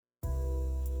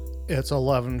It's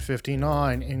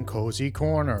 11:59 in Cozy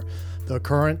Corner. The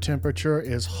current temperature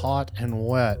is hot and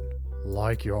wet,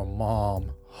 like your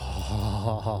mom.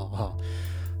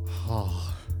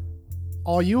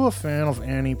 Are you a fan of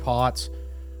Annie Potts?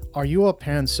 Are you a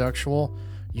pansexual?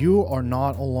 You are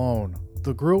not alone.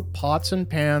 The group Pots and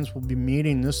Pans will be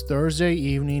meeting this Thursday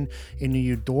evening in the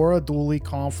Eudora Dooley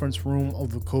Conference Room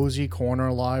of the Cozy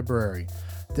Corner Library.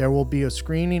 There will be a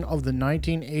screening of the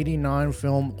 1989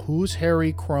 film Who's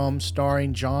Harry Crumb,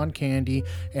 starring John Candy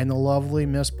and the lovely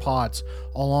Miss Potts,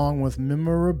 along with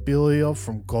memorabilia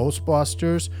from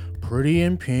Ghostbusters, Pretty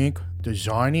in Pink,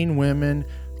 Designing Women,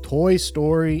 Toy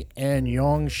Story, and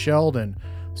Young Sheldon.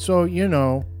 So, you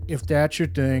know, if that's your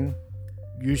thing,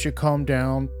 you should come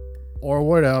down, or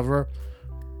whatever.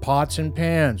 Pots and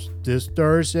Pans, this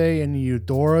Thursday in the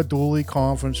Eudora Dooley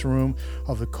Conference Room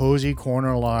of the Cozy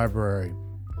Corner Library.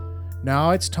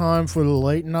 Now it's time for the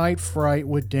Late Night Fright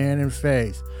with Dan and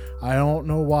Faith. I don't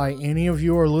know why any of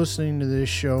you are listening to this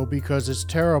show because it's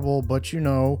terrible, but you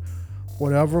know,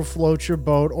 whatever floats your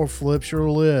boat or flips your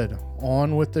lid.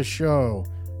 On with the show.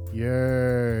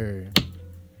 Yay.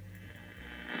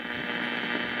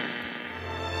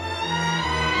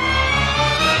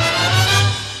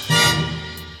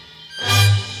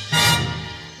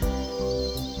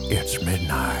 It's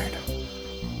midnight.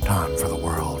 Time for the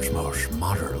world's most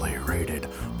moderately rated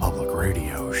public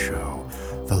radio show,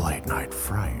 The Late Night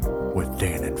Fright with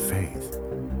Dan and Faith.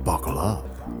 Buckle up.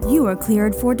 You are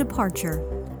cleared for departure.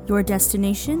 Your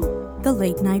destination, The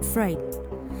Late Night Fright.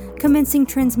 Commencing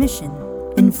transmission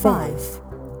in 5,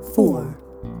 4,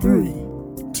 3,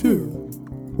 2,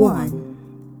 1.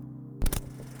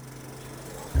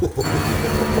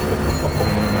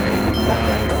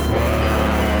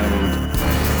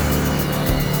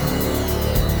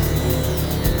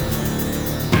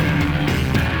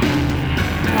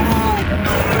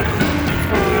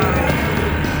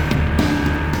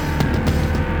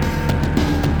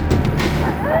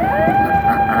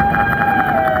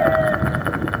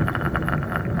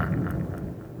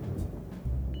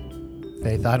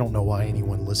 Faith, I don't know why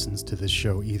anyone listens to this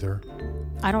show either.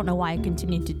 I don't know why I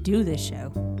continue to do this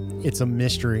show. It's a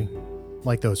mystery,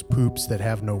 like those poops that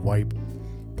have no wipe.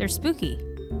 They're spooky.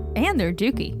 And they're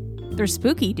dookie. They're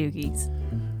spooky dookies.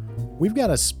 We've got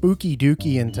a spooky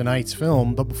dookie in tonight's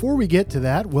film, but before we get to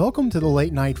that, welcome to the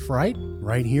Late Night Fright,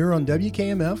 right here on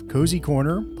WKMF, Cozy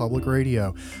Corner, Public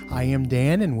Radio. I am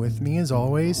Dan, and with me, as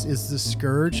always, is the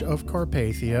Scourge of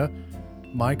Carpathia,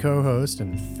 my co-host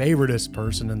and favoritist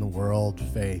person in the world,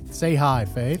 Faith. Say hi,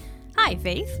 Faith. Hi,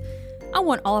 Faith. I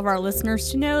want all of our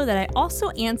listeners to know that I also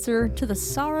answer to the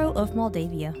sorrow of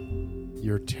Moldavia.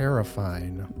 You're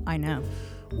terrifying. I know.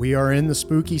 We are in the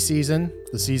spooky season,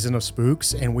 the season of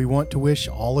spooks, and we want to wish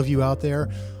all of you out there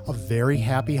a very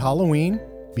happy Halloween.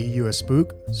 Be you a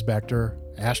spook, specter,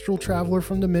 astral traveler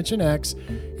from Dimension X,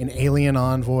 an alien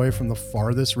envoy from the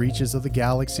farthest reaches of the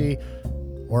galaxy,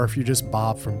 or if you're just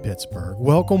Bob from Pittsburgh.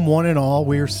 Welcome one and all.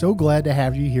 We are so glad to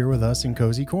have you here with us in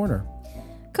Cozy Corner.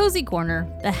 Cozy Corner,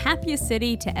 the happiest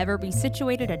city to ever be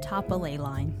situated atop a ley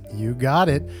line. You got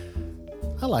it.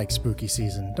 I like spooky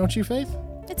season, don't you, Faith?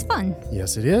 It's fun.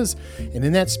 Yes, it is. And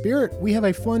in that spirit, we have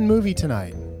a fun movie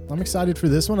tonight. I'm excited for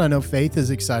this one. I know Faith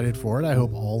is excited for it. I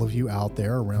hope all of you out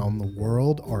there around the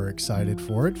world are excited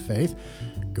for it. Faith,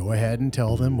 go ahead and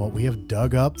tell them what we have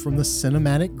dug up from the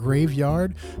cinematic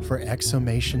graveyard for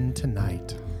exhumation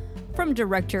tonight. From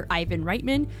director Ivan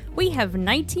Reitman, we have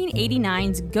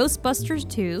 1989's Ghostbusters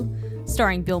II,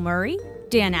 starring Bill Murray,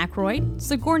 Dan Aykroyd,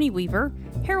 Sigourney Weaver,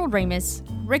 Harold Ramis,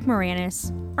 Rick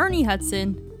Moranis, Ernie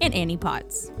Hudson, and Annie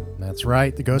Potts. That's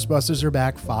right. The Ghostbusters are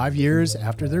back 5 years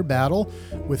after their battle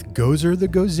with Gozer the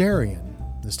Gozerian.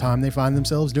 This time they find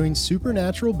themselves doing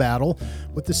supernatural battle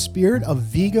with the spirit of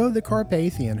Vigo the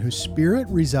Carpathian, whose spirit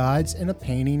resides in a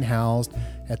painting housed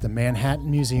at the Manhattan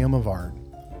Museum of Art.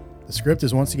 The script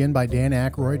is once again by Dan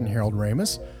Aykroyd and Harold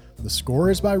Ramis. The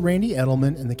score is by Randy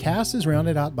Edelman, and the cast is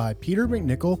rounded out by Peter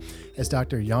McNichol as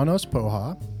Dr. Janos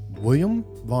Poha, William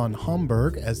von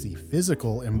Homburg as the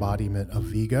physical embodiment of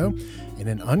Vigo, and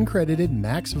an uncredited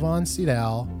Max von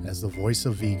Sydow as the voice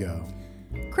of Vigo.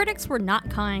 Critics were not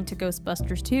kind to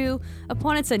Ghostbusters 2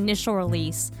 upon its initial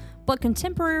release, but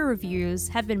contemporary reviews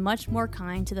have been much more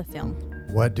kind to the film.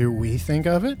 What do we think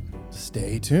of it?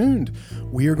 Stay tuned.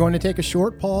 We are going to take a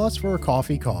short pause for a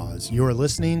coffee cause. You are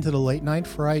listening to the Late Night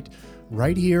Fright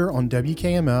right here on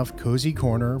WKMF Cozy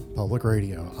Corner Public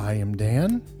Radio. I am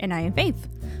Dan. And I am Faith.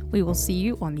 We will see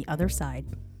you on the other side.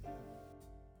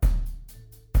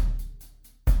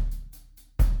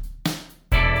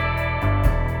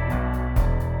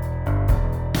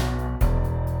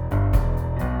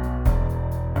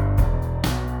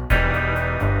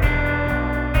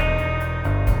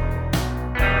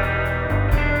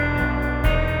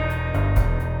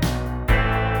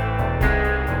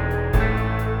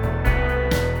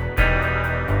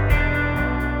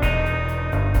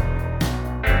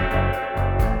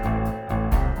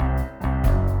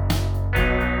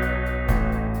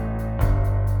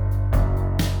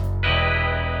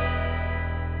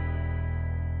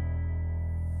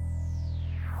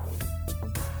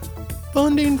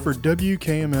 Funding for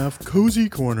WKMF Cozy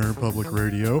Corner Public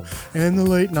Radio and the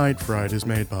Late Night Fright is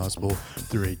made possible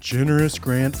through a generous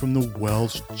grant from the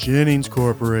Welsh Jennings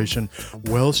Corporation.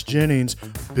 Welsh Jennings,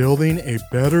 building a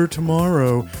better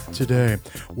tomorrow today.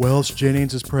 Welsh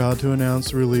Jennings is proud to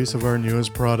announce the release of our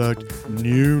newest product,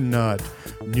 New Nut.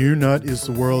 New Nut is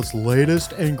the world's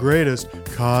latest and greatest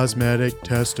cosmetic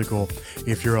testicle.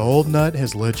 If your old nut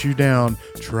has let you down,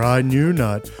 try New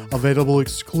Nut, available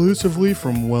exclusively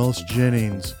from Welsh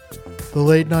Jennings. The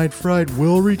Late Night Fright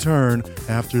will return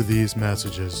after these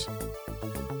messages.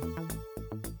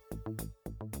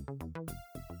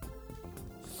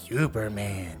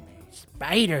 Superman,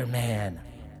 Spider-Man,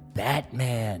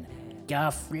 Batman,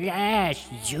 The Flash,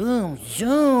 zoom,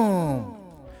 zoom.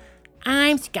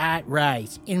 I'm Scott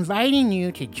Rice, inviting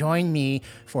you to join me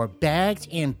for Bags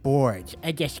and Boards,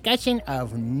 a discussion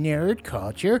of nerd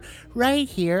culture right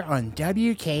here on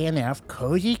WKMF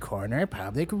Cozy Corner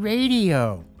Public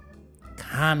Radio.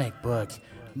 Comic books,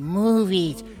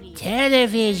 movies,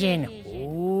 television.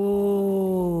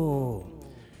 Ooh.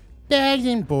 Bags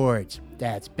and Boards.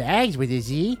 That's bags with a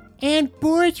Z and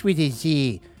boards with a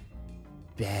Z.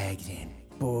 Bags and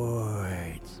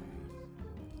Boards.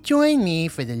 Join me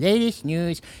for the latest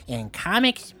news in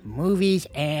comics, movies,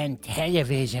 and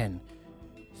television.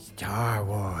 Star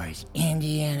Wars,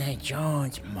 Indiana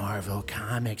Jones, Marvel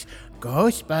Comics,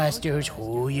 Ghostbusters,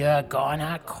 who you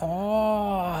gonna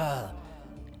call?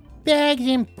 Bags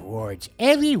and Boards,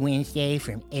 every Wednesday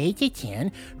from 8 to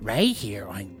 10, right here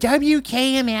on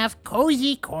WKMF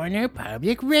Cozy Corner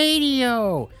Public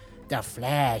Radio. The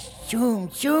Flash, zoom,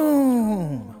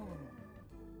 zoom.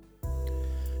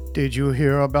 Did you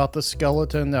hear about the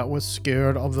skeleton that was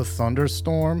scared of the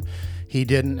thunderstorm? He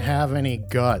didn't have any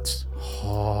guts.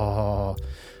 Oh.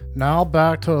 Now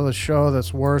back to the show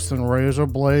that's worse than razor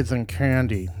blades and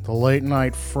candy. The Late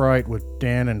Night Fright with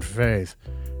Dan and Faith.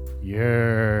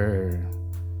 Yay.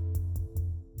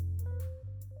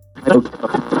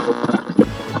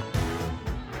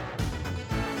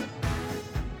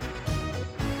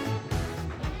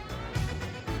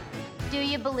 Do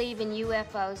you believe in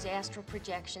UFOs, astral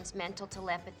projections, mental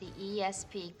telepathy,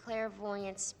 ESP,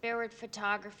 clairvoyance, spirit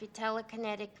photography,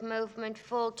 telekinetic movement,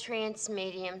 full trance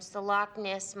mediums, the Loch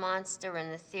Ness Monster,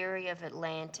 and the theory of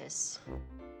Atlantis?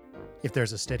 If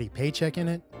there's a steady paycheck in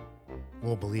it,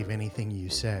 we'll believe anything you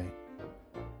say.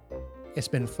 It's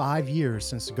been 5 years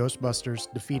since the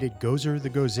Ghostbusters defeated Gozer the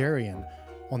Gozerian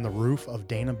on the roof of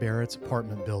Dana Barrett's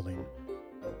apartment building.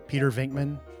 Peter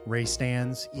Venkman, Ray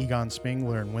Stans, Egon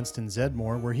Spengler, and Winston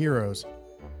Zedmore were heroes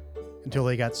until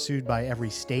they got sued by every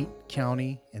state,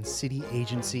 county, and city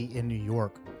agency in New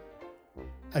York.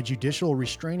 A judicial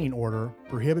restraining order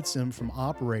prohibits them from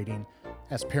operating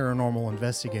as paranormal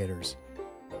investigators.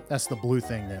 That's the blue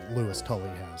thing that Louis Tully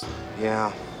has.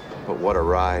 Yeah, but what a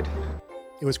ride.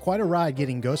 It was quite a ride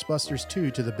getting Ghostbusters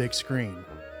II to the big screen.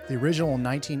 The original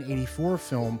 1984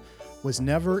 film was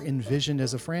never envisioned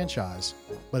as a franchise,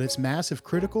 but its massive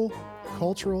critical,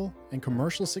 cultural, and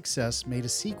commercial success made a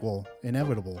sequel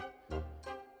inevitable.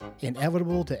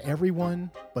 Inevitable to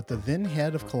everyone but the then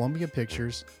head of Columbia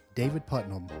Pictures, David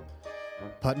Putnam.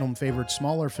 Putnam favored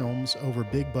smaller films over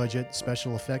big-budget,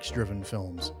 special effects-driven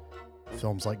films.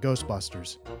 Films like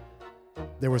Ghostbusters.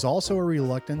 There was also a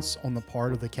reluctance on the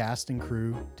part of the cast and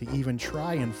crew to even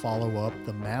try and follow up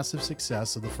the massive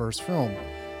success of the first film.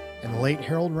 And the late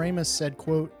Harold Ramis said,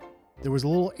 quote, "There was a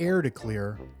little air to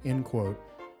clear," end quote,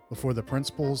 before the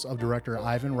principals of director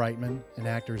Ivan Reitman and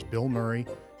actors Bill Murray,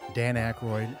 Dan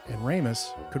Aykroyd, and Ramis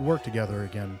could work together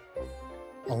again.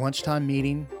 A lunchtime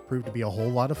meeting proved to be a whole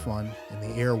lot of fun, and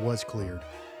the air was cleared.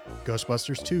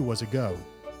 Ghostbusters 2 was a go.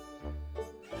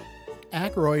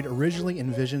 Aykroyd originally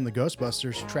envisioned the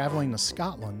Ghostbusters traveling to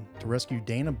Scotland to rescue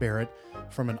Dana Barrett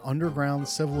from an underground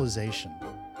civilization.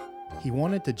 He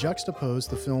wanted to juxtapose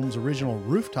the film's original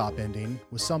rooftop ending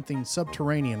with something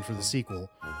subterranean for the sequel.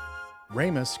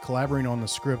 Ramis, collaborating on the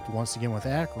script once again with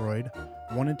Aykroyd,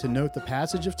 wanted to note the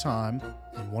passage of time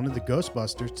and wanted the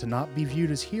Ghostbusters to not be viewed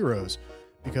as heroes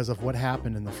because of what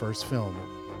happened in the first film.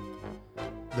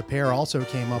 The pair also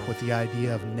came up with the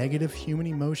idea of negative human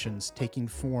emotions taking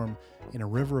form in a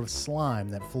river of slime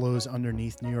that flows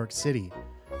underneath New York City.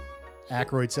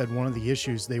 Aykroyd said one of the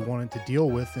issues they wanted to deal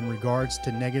with in regards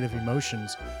to negative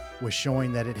emotions was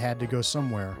showing that it had to go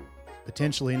somewhere,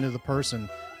 potentially into the person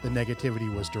the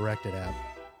negativity was directed at.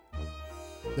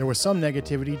 There was some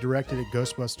negativity directed at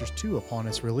Ghostbusters 2 upon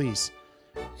its release.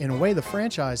 In a way, the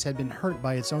franchise had been hurt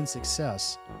by its own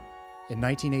success. In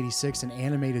 1986, an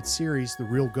animated series, The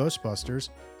Real Ghostbusters,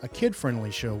 a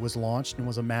kid-friendly show, was launched and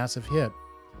was a massive hit.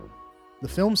 The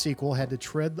film sequel had to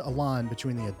tread a line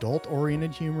between the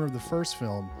adult-oriented humor of the first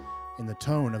film and the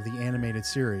tone of the animated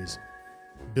series.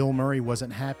 Bill Murray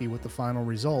wasn't happy with the final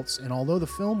results, and although the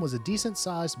film was a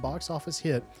decent-sized box office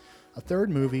hit, a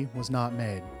third movie was not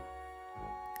made.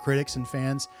 Critics and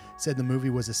fans said the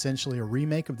movie was essentially a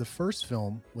remake of the first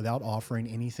film without offering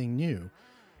anything new.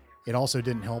 It also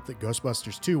didn't help that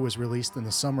Ghostbusters II was released in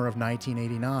the summer of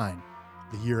 1989,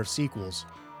 the year of sequels.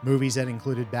 Movies that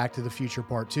included Back to the Future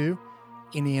Part 2,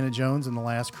 Indiana Jones and the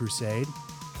Last Crusade,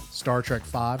 Star Trek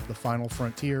V, The Final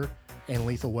Frontier, and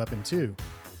Lethal Weapon 2.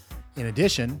 In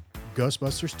addition,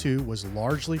 Ghostbusters 2 was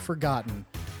largely forgotten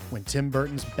when Tim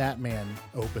Burton's Batman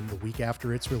opened the week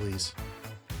after its release.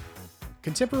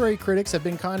 Contemporary critics have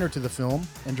been kinder to the film,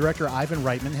 and director Ivan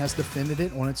Reitman has defended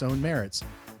it on its own merits.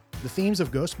 The themes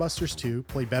of Ghostbusters 2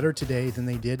 play better today than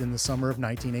they did in the summer of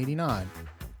 1989,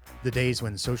 the days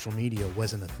when social media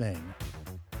wasn't a thing.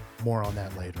 More on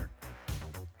that later.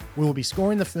 We will be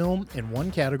scoring the film in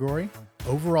one category,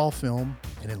 overall film,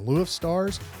 and in lieu of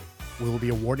stars, we will be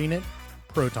awarding it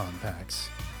proton packs.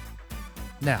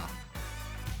 Now,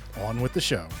 on with the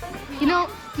show. You know,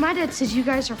 my dad says you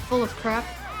guys are full of crap.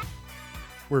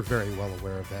 We're very well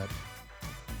aware of that.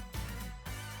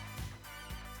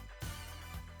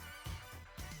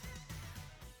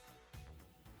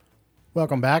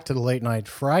 Welcome back to the Late Night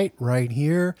Fright right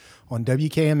here on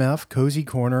WKMF Cozy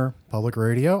Corner Public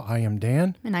Radio. I am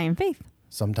Dan. And I am Faith.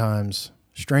 Sometimes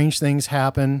strange things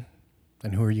happen,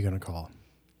 and who are you going to call?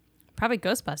 Probably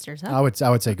Ghostbusters, huh? I would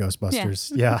say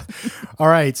Ghostbusters. Yeah. All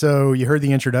right. So you heard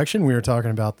the introduction. We were talking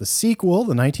about the sequel,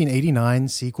 the 1989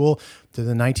 sequel to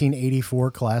the 1984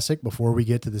 classic. Before we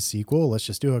get to the sequel, let's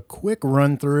just do a quick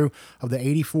run through of the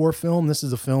 84 film. This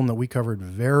is a film that we covered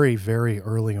very, very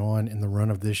early on in the run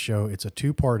of this show. It's a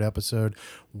 2-part episode.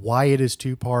 Why it is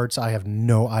 2 parts, I have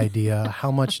no idea.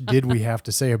 How much did we have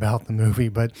to say about the movie?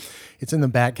 But it's in the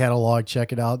back catalog.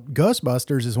 Check it out.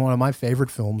 Ghostbusters is one of my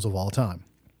favorite films of all time.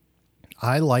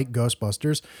 I like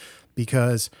Ghostbusters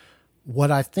because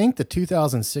what I think the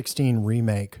 2016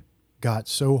 remake got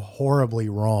so horribly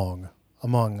wrong,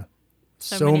 among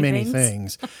so many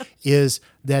things, is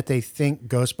that they think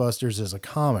Ghostbusters is a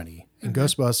comedy. And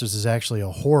Ghostbusters is actually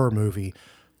a horror movie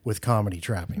with comedy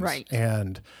trappings. Right.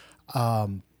 And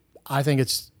I think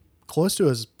it's close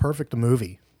to as perfect a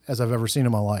movie as I've ever seen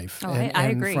in my life. I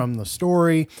agree. From the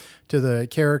story to the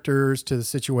characters to the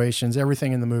situations,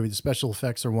 everything in the movie, the special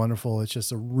effects are wonderful. It's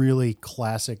just a really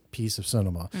classic piece of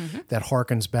cinema that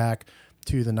harkens back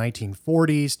to the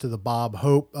 1940s, to the Bob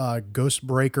Hope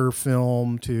Ghostbreaker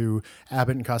film, to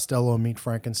Abbott and Costello Meet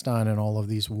Frankenstein, and all of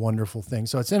these wonderful things.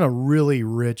 So it's in a really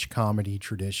rich comedy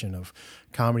tradition of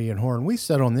comedy and horror. And we've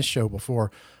said on this show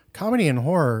before, comedy and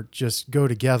horror just go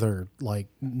together like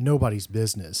nobody's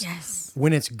business. Yes.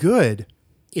 When it's good,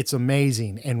 it's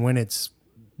amazing. And when it's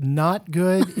not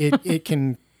good, it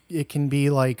can be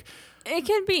like... It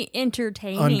can be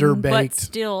entertaining, underbaked, but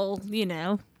still,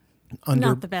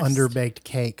 not the best. Underbaked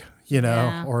cake,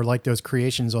 or like those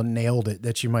creations on Nailed It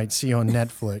that you might see on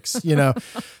Netflix,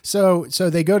 So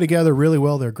they go together really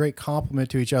well. They're a great complement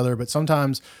to each other, but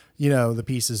sometimes, the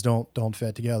pieces don't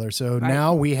fit together. So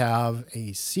now we have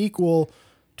a sequel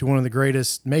to one of the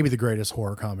greatest, maybe the greatest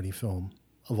horror comedy film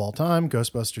of all time,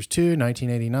 Ghostbusters II,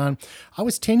 1989. I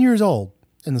was 10 years old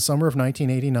in the summer of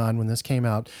 1989 when this came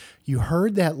out. You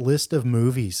heard that list of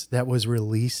movies that was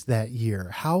released that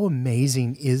year. How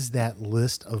amazing is that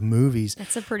list of movies?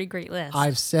 That's a pretty great list.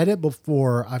 I've said it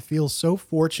before. I feel so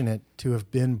fortunate to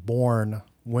have been born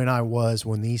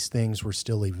when these things were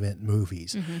still event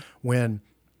movies. When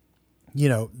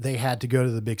they had to go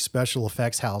to the big special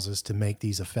effects houses to make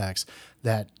these effects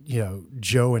that,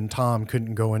 Joe and Tom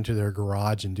couldn't go into their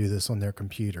garage and do this on their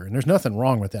computer. And there's nothing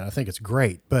wrong with that. I think it's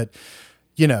great. But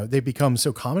they become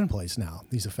so commonplace now,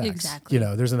 these effects. Exactly.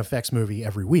 There's an effects movie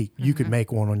every week. You could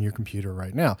make one on your computer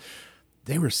right now.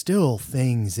 They were still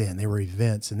things in. They were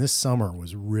events. And this summer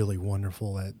was really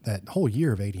wonderful. That whole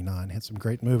year of 89 had some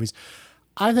great movies.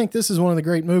 I think this is one of the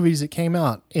great movies that came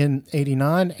out in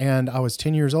 89, and I was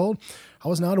 10 years old. I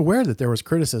was not aware that there was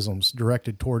criticisms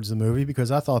directed towards the movie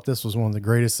because I thought this was one of the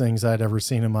greatest things I'd ever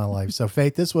seen in my life. So,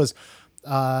 Faith, this was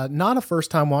not a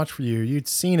first-time watch for you. You'd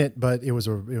seen it, but it was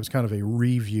kind of a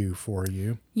review for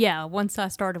you. Yeah, once I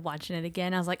started watching it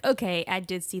again, I was like, okay, I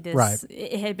did see this. Right.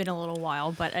 It had been a little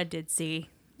while, but I did see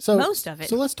So, most of it.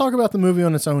 So let's talk about the movie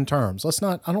on its own terms.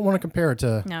 I don't want to compare it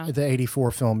to No. the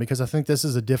 84 film because I think this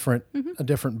is a different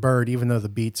bird, even though the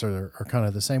beats are kind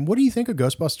of the same. What do you think of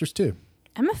Ghostbusters 2?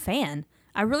 I'm a fan.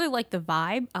 I really like the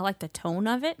vibe. I like the tone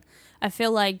of it. I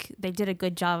feel like they did a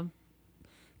good job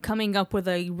coming up with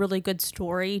a really good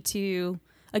story to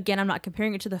again, I'm not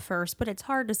comparing it to the first, but it's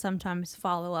hard to sometimes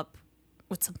follow up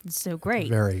with something so great.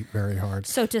 Very, very hard.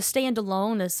 So to stand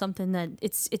alone is something that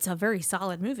it's a very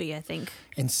solid movie, I think.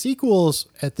 And sequels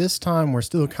at this time were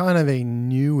still kind of a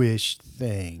newish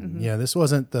thing. You know, this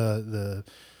wasn't the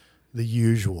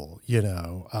usual. You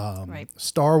know, Right.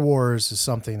 Star Wars is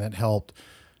something that helped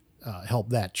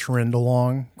that trend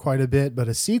along quite a bit, but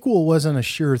a sequel wasn't a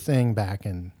sure thing back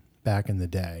in the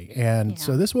day, and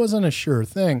so this wasn't a sure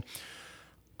thing.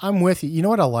 I'm with you. You know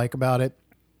what I like about it?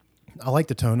 I like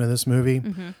the tone of this movie.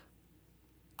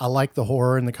 I like the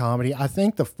horror and the comedy. I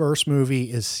think the first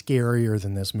movie is scarier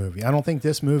than this movie. I don't think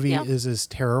this movie is as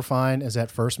terrifying as that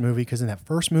first movie, because in that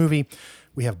first movie,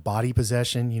 we have body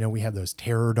possession. You know, we have those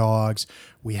terror dogs.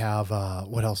 We have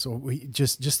what else? We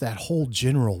just that whole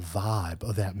general vibe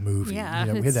of that movie. Yeah,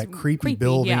 you know, we had it's that creepy yeah.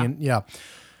 building. And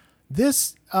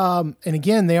this, and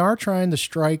again, they are trying to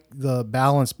strike the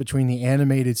balance between the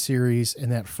animated series and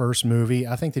that first movie.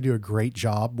 I think they do a great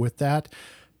job with that.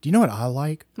 Do you know what I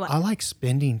like? What? I like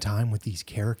spending time with these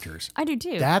characters. I do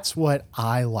too. That's what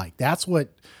I like. That's what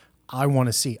I want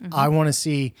to see. I want to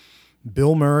see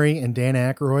Bill Murray and Dan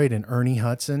Aykroyd and Ernie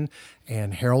Hudson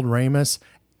and Harold Ramis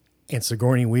and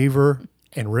Sigourney Weaver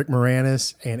and Rick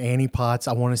Moranis and Annie Potts.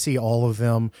 I want to see all of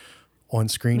them on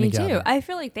screen Me together. too. I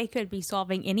feel like they could be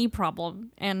solving any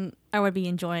problem, and I would be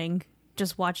enjoying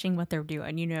just watching what they're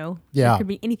doing. You know, Yeah. there could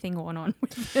be anything going on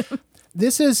with them.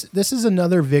 This is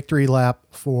another victory lap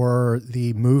for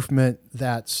the movement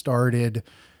that started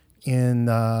in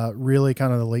really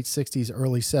kind of the late 60s,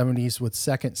 early 70s with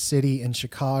Second City in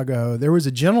Chicago. There was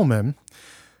a gentleman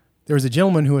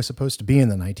who was supposed to be in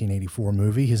the 1984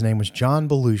 movie. His name was John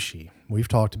Belushi. We've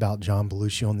talked about John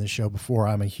Belushi on this show before.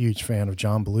 I'm a huge fan of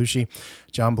John Belushi.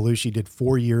 John Belushi did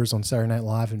 4 years on Saturday Night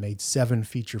Live and made 7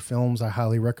 feature films. I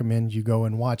highly recommend you go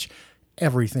and watch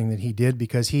everything that he did,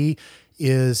 because he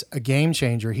is a game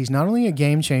changer. He's not only a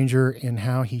game changer in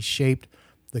how he shaped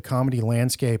the comedy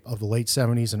landscape of the late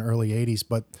 70s and early 80s,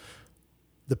 but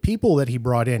the people that he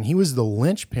brought in, he was the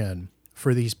linchpin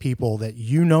for these people that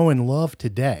you know and love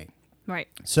today. Right.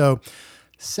 So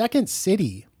Second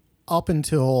City, up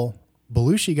until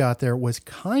Belushi got there, was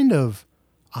kind of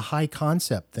a high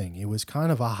concept thing. It was kind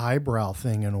of a highbrow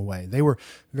thing in a way. They were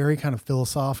very kind of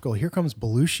philosophical. Here comes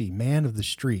Belushi, man of the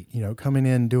street, you know, coming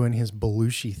in doing his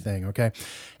Belushi thing, okay?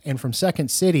 And from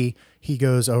Second City, he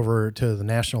goes over to the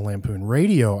National Lampoon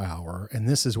Radio Hour, and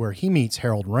this is where he meets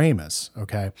Harold Ramis,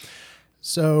 okay?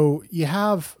 So you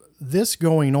have this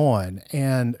going on,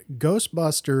 and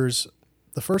Ghostbusters,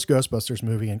 the first Ghostbusters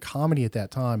movie and comedy at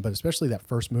that time, but especially that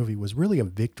first movie, was really a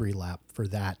victory lap for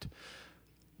that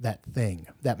thing,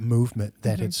 that movement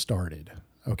that had started.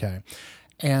 Okay.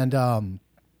 And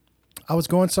I was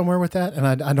going somewhere with that, and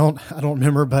I don't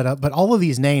remember, but all of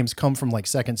these names come from like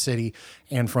Second City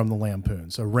and from the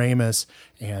Lampoon. So Ramis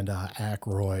and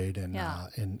Aykroyd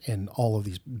and all of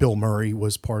these. Bill Murray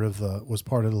was part of the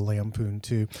Lampoon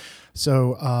too.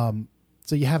 So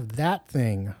so you have that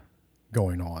thing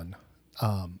going on.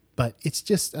 But it's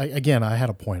just, again, I had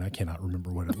a point. I cannot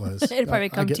remember what it was. It'll probably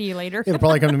come to you later. It'll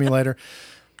probably come to me later.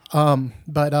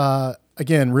 But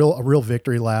again, a real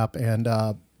victory lap. And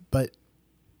but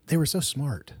they were so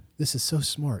smart. This is so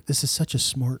smart. This is such a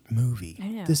smart movie. I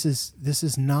know. This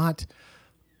is not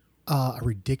a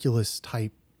ridiculous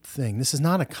type thing. This is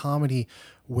not a comedy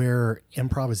where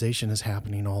improvisation is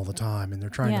happening all the time and they're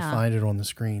trying to find it on the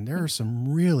screen. There are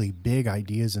some really big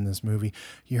ideas in this movie.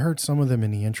 You heard some of them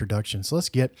in the introduction. So let's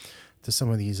get to some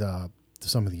of these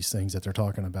things that they're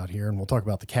talking about here, and we'll talk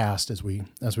about the cast as we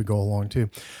go along too.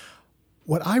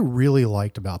 What I really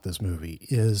liked about this movie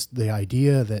is the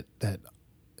idea that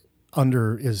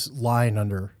is lying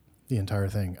under the entire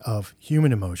thing of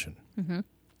human emotion and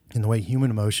the way human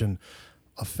emotion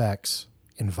affects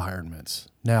environments.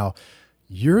 Now,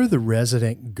 you're the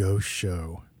resident ghost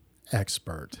show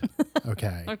expert.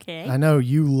 Okay. Okay. I know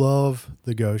you love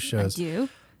the ghost shows. I do.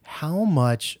 How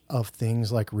much of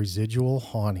things like residual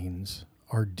hauntings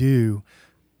are due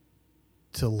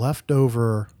to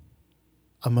leftover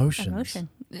emotions? Emotion.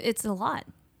 It's a lot.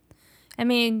 I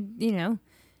mean, you know,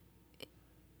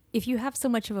 if you have so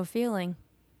much of a feeling,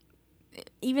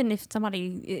 even if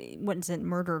somebody wasn't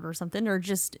murdered or something, or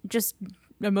just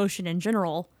emotion in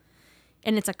general,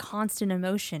 and it's a constant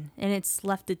emotion and it's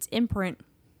left its imprint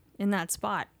in that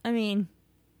spot. I mean,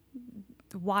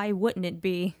 why wouldn't it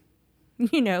be,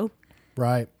 you know,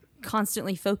 Right.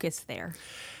 constantly focused there?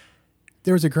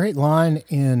 There was a great line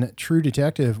in True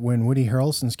Detective when Woody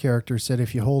Harrelson's character said,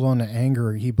 if you hold on to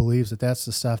anger, he believes that that's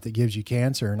the stuff that gives you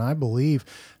cancer. And I believe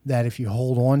that if you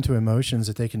hold on to emotions,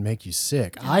 that they can make you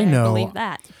sick. I know. believe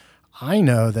that. I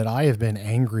know that I have been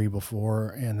angry before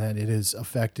and that it has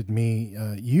affected me.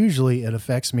 Usually it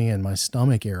affects me in my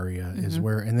stomach area is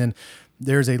where, and then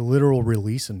there's a literal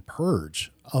release and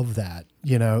purge of that,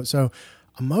 So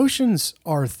emotions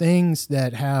are things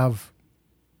that have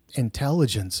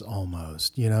intelligence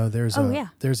almost, there's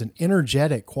there's an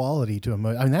energetic quality to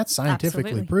emotion. I mean, that's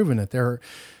scientifically Absolutely. proven that there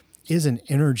is an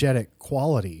energetic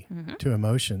quality to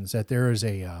emotions, that there is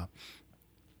an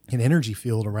energy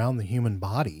field around the human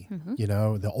body,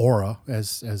 the aura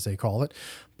as they call it.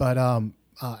 But,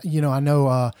 I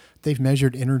know they've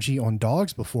measured energy on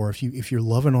dogs before. If you're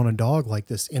loving on a dog, like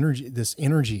this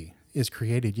energy is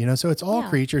created, so it's all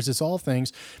creatures, it's all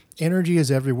things. Energy is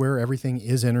everywhere. Everything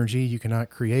is energy. You cannot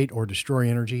create or destroy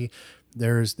energy.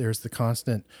 There's the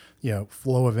constant,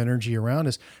 flow of energy around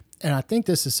us. And I think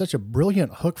this is such a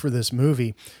brilliant hook for this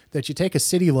movie, that you take a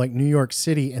city like New York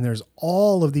City and there's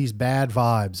all of these bad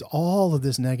vibes, all of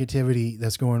this negativity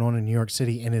that's going on in New York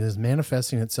City, and it is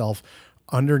manifesting itself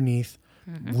underneath,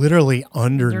 literally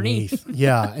underneath.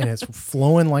 Yeah. And it's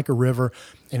flowing like a river,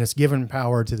 and it's given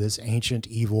power to this ancient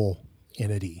evil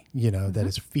entity, that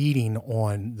is feeding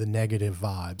on the negative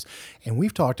vibes. And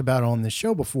we've talked about it on this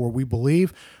show before. We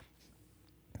believe,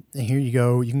 and here you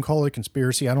go, you can call it a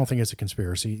conspiracy. I don't think it's a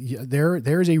conspiracy.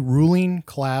 There's a ruling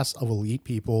class of elite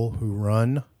people who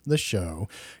run the show.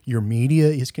 Your media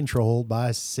is controlled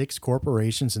by 6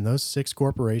 corporations, and those 6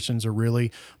 corporations are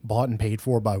really bought and paid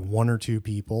for by 1 or 2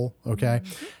 people. Okay.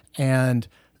 And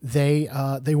they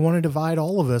want to divide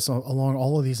all of us along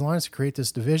all of these lines to create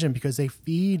this division, because they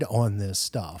feed on this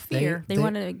stuff. Fear. They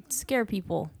want to scare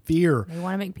people. Fear. They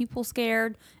want to make people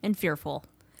scared and fearful.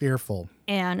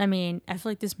 And I mean, I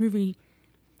feel like this movie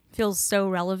feels so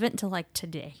relevant to like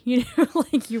today,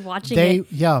 like you're watching it.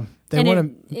 They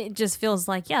want to. It just feels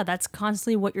like, that's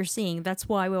constantly what you're seeing. That's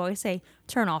why we always say,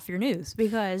 turn off your news,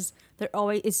 because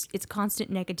it's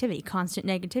constant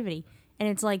negativity. And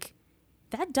it's like,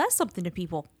 that does something to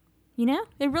people,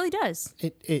 it really does.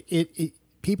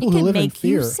 People who live in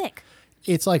fear. You sick.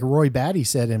 It's like Roy Batty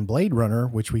said in Blade Runner,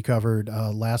 which we covered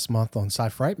last month on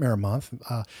Sci-Frightmare Month.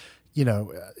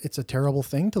 It's a terrible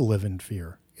thing to live in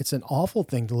fear. It's an awful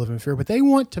thing to live in fear, but they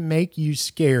want to make you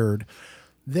scared.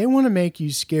 They want to make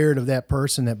you scared of that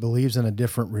person that believes in a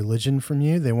different religion from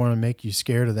you. They want to make you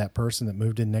scared of that person that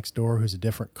moved in next door who's a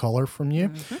different color from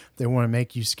you. They want to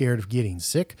make you scared of getting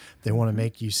sick. They want to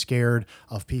make you scared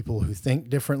of people who think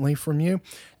differently from you.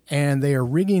 And they are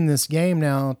rigging this game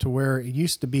now to where it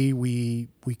used to be we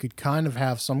could kind of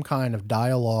have some kind of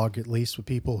dialogue, at least with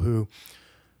people who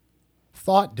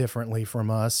thought differently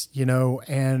from us,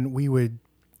 and we would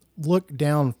look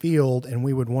downfield and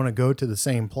we would want to go to the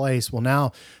same place. Well,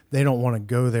 now they don't want to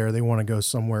go there. They want to go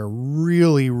somewhere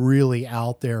really, really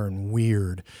out there and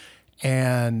weird.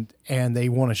 And they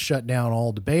want to shut down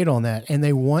all debate on that. And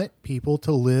they want people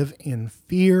to live in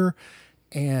fear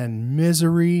and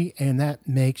misery, and that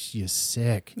makes you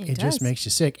sick. It just makes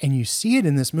you sick. And you see it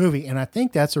in this movie. And I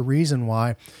think that's a reason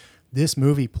why this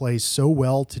movie plays so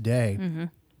well today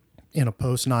in a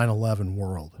post 9/11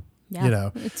 world. Yeah,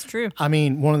 it's true. I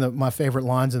mean, one of my favorite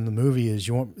lines in the movie is,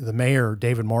 the mayor,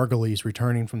 David Margulies,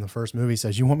 returning from the first movie,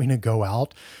 says, "You want me to go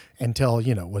out and tell,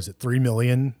 was it 3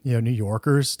 million, New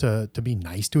Yorkers to be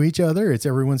nice to each other? It's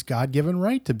everyone's God-given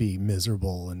right to be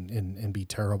miserable and be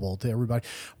terrible to everybody."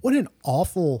 What an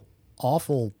awful,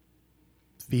 awful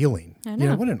feeling. I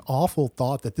know. What an awful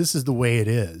thought that this is the way it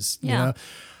is. Yeah.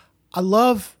 I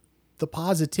love the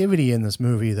positivity in this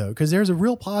movie, though, because there's a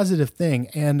real positive thing.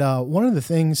 And one of the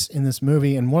things in this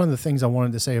movie, and one of the things I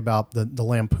wanted to say about the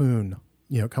Lampoon,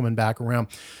 coming back around,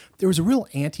 there was a real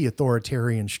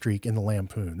anti-authoritarian streak in the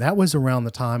Lampoon. That was around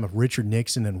the time of Richard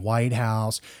Nixon and White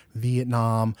House,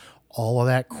 Vietnam, all of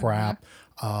that crap.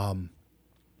 We're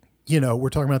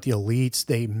talking about the elites.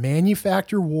 They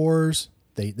manufacture wars.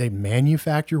 They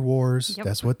manufacture wars. Yep.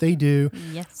 That's what they do.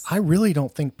 Yes. I really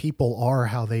don't think people are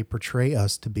how they portray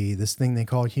us to be, this thing they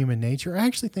call human nature. I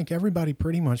actually think everybody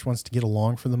pretty much wants to get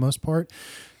along for the most part.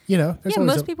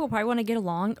 Most people probably want to get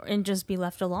along and just be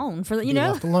left alone for be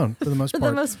left alone for the most for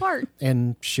part. the most part.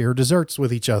 And share desserts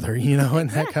with each other, and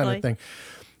that kind of thing.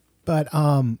 But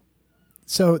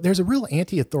so there's a real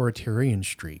anti-authoritarian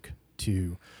streak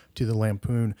to the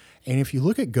Lampoon. And if you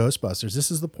look at Ghostbusters, this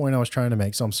is the point I was trying to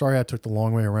make. So I'm sorry I took the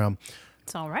long way around.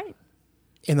 It's all right.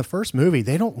 In the first movie,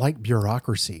 they don't like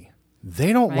bureaucracy.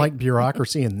 They don't like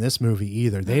bureaucracy in this movie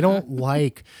either. They don't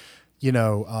like,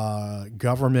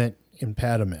 government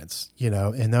impediments,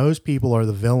 and those people are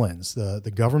the villains.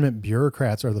 The government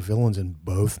bureaucrats are the villains in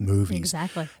both movies.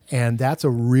 Exactly. And that's a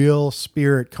real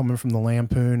spirit coming from the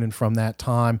Lampoon and from that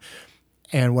time.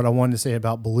 And what I wanted to say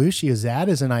about Belushi is that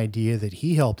is an idea that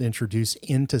he helped introduce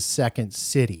into Second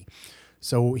City.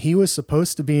 So he was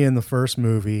supposed to be in the first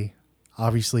movie.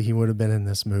 Obviously, he would have been in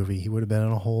this movie. He would have been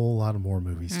in a whole lot of more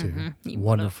movies too.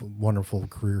 Wonderful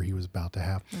career he was about to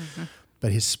have.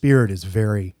 But his spirit is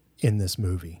very in this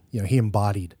movie. You know, he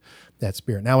embodied that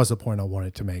spirit. And that was the point I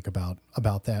wanted to make about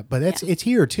that. But it's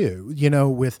here too, you know,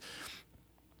 with,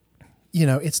 you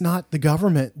know, it's not the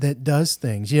government that does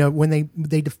things. You know, when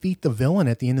they defeat the villain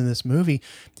at the end of this movie,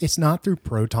 it's not through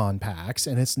proton packs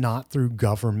and it's not through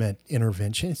government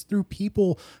intervention. It's through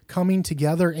people coming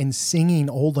together and singing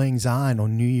Auld Lang Syne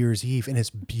on New Year's Eve. And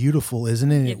it's beautiful,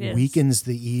 isn't it? It weakens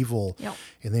the evil. Yep.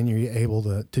 And then you're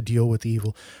able to deal with the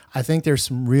evil. I think there's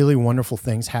some really wonderful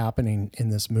things happening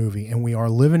in this movie. And we are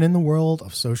living in the world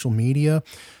of social media.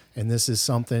 And this is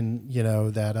something, you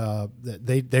know, that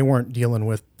they weren't dealing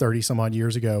with 30 some odd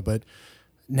years ago. But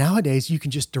nowadays you can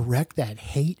just direct that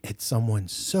hate at someone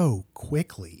so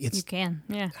quickly. You can,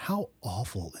 yeah. How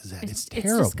awful is that? It's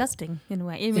terrible. It's disgusting in a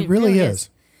way. It really is.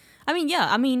 I mean, yeah.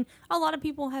 I mean, a lot of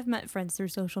people have met friends through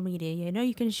social media. You know,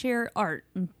 you can share art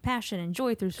and passion and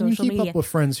joy through social media. You keep up with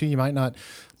friends who you might not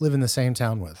live in the same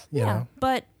town with. You know?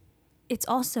 But it's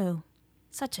also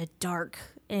such a dark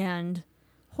and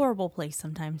horrible place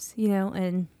sometimes, you know,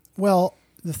 and well,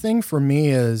 the thing for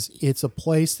me is it's a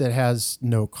place that has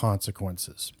no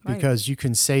consequences because you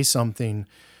can say something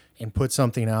and put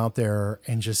something out there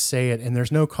and just say it and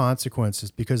there's no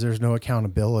consequences because there's no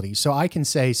accountability. So I can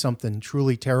say something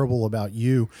truly terrible about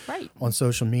you on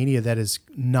social media that is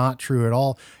not true at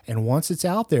all. And once it's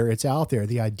out there, it's out there.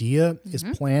 The idea is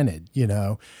planted, you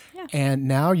know, and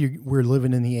now we're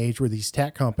living in the age where these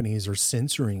tech companies are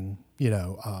censoring, you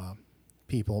know,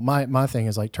 people. My thing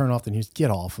is like, turn off the news,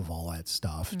 get off of all that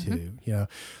stuff too, you know,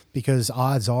 because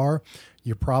odds are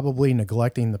you're probably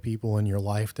neglecting the people in your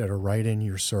life that are right in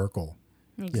your circle.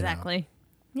 Exactly.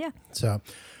 You know? Yeah. So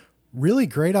really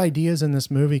great ideas in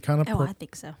this movie, kind of I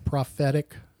think so.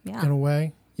 Prophetic in a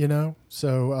way, you know?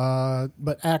 So,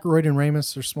 but Aykroyd and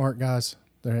Ramis are smart guys.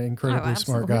 They're incredibly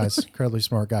smart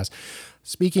guys.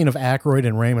 Speaking of Aykroyd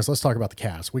and Ramis, let's talk about the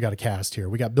cast. We got a cast here.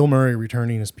 We got Bill Murray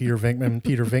returning as Peter Venkman.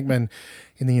 Peter Venkman,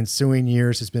 in the ensuing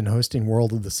years, has been hosting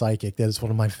World of the Psychic. That is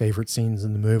one of my favorite scenes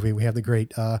in the movie. We have the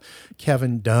great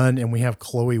Kevin Dunn, and we have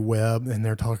Chloe Webb, and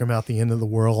they're talking about the end of the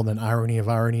world. And irony of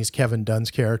ironies, Kevin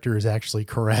Dunn's character is actually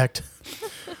correct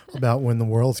about when the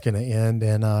world's going to end.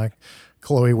 And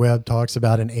Chloe Webb talks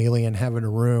about an alien having a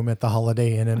room at the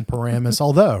Holiday Inn in Paramus,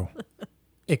 although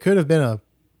it could have been a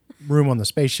room on the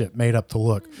spaceship made up to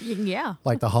look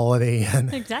like the Holiday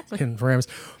Inn in Paramus.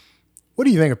 What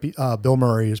do you think of Bill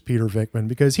Murray as Peter Venkman?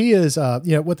 Because he is,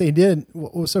 you know, what they did,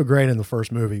 what was so great in the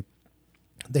first movie,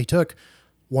 they took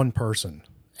one person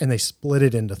and they split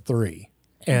it into three.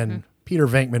 And Peter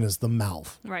Venkman is the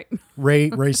mouth. Right. Ray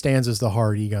Stantz is the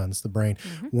heart, Egon's the brain.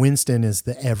 Winston is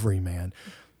the everyman.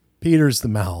 Peter's the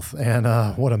mouth.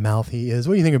 And what a mouth he is.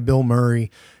 What do you think of Bill Murray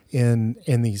in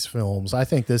these films? I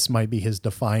think this might be his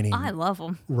defining I love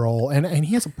him. role. And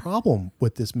he has a problem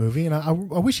with this movie, and I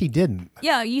wish he didn't.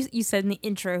 Yeah, you said in the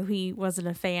intro he wasn't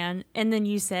a fan, and then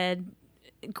you said,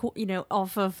 you know,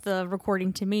 off of the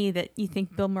recording to me that you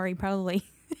think Bill Murray probably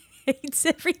hates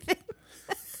everything.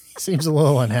 He seems a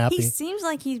little unhappy. He seems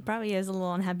like he probably is a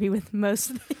little unhappy with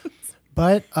most things.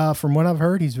 But from what I've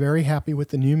heard, he's very happy with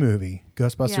the new movie,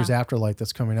 Ghostbusters Afterlife,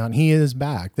 that's coming out. And he is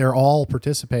back. They're all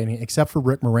participating, except for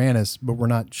Rick Moranis, but we're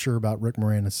not sure about Rick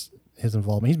Moranis, his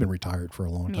involvement. He's been retired for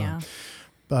a long time. Yeah.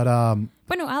 But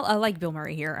no, I like Bill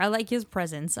Murray here. I like his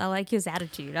presence. I like his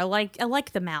attitude. I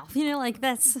like the mouth. You know, like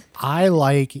that's... I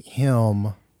like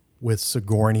him with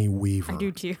Sigourney Weaver. I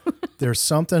do too. There's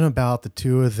something about the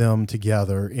two of them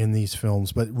together in these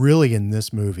films, but really in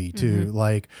this movie too.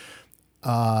 Like...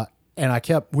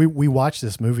 and we watched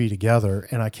this movie together,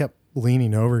 and I kept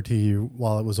leaning over to you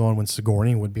while it was on when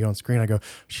Sigourney would be on screen. I go,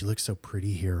 she looks so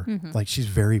pretty here. Like, she's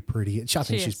very pretty. I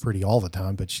think she's pretty all the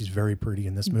time, but she's very pretty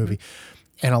in this movie.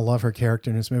 And I love her character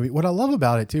in this movie. What I love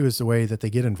about it, too, is the way that they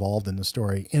get involved in the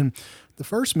story. In the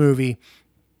first movie,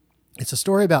 it's a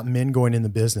story about men going into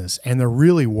business, and they're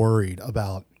really worried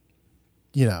about,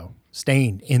 you know,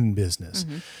 staying in business.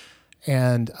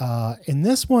 And in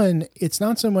this one, it's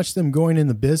not so much them going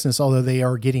into business, although they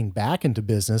are getting back into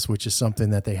business, which is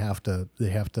something that they have to,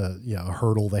 you know, a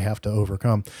hurdle they have to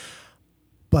overcome.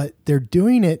 But they're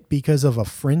doing it because of a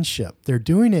friendship. They're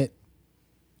doing it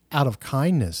out of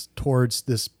kindness towards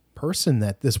this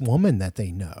woman that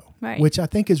they know, which I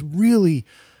think is really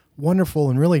wonderful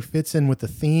and really fits in with the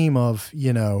theme of,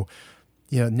 you know,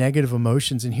 negative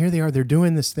emotions. And here they are, they're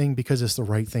doing this thing because it's the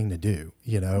right thing to do,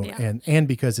 and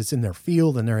because it's in their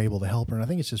field and they're able to help her. And I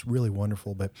think it's just really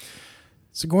wonderful. But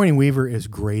Sigourney Weaver is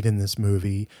great in this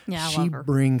movie. Yeah, I she love her.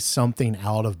 brings something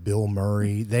out of Bill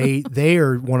Murray. They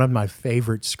are one of my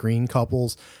favorite screen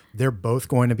couples. They're both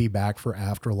going to be back for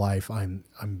Afterlife. I'm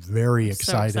very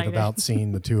excited about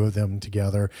seeing the two of them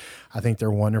together. I think they're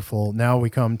wonderful. Now we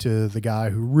come to the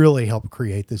guy who really helped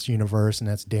create this universe, and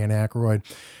that's Dan Aykroyd.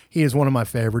 He is one of my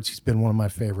favorites. He's been one of my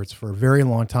favorites for a very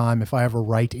long time. If I ever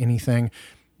write anything,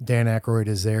 Dan Aykroyd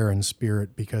is there in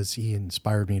spirit because he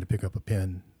inspired me to pick up a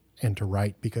pen and to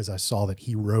write, because I saw that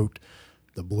he wrote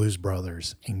the Blues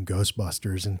Brothers and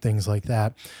Ghostbusters and things like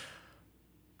that.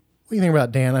 What do you think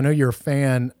about Dan? I know you're a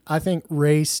fan. I think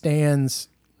Ray Stantz,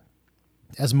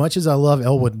 as much as I love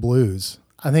Elwood Blues,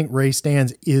 I think Ray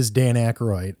Stantz is Dan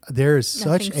Aykroyd. There is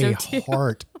such a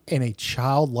heart and a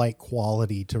childlike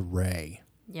quality to Ray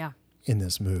in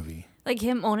this movie. Like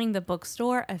him owning the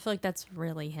bookstore, I feel like that's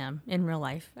really him in real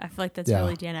life. I feel like that's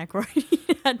really Dan Aykroyd.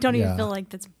 I don't even feel like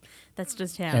that's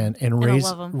just him. And I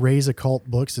love him. Ray's Occult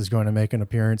Books is going to make an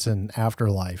appearance in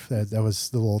Afterlife. That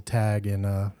was the little tag in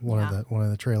one of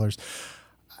the trailers.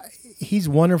 He's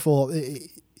wonderful.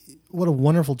 What a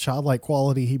wonderful childlike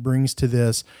quality he brings to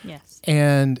this. Yes.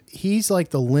 And he's like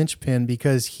the linchpin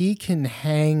because he can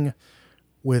hang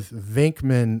with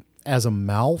Venkman as a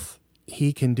mouth.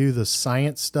 He can do the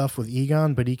science stuff with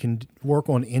Egon, but he can work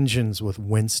on engines with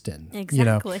Winston.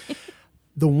 Exactly.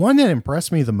 The one that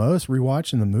impressed me the most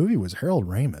rewatching the movie was Harold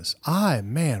Ramis.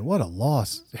 Man, what a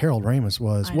loss Harold Ramis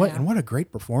was. And what a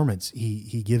great performance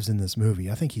he gives in this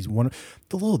movie. I think he's one of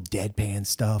the little deadpan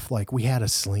stuff, like we had a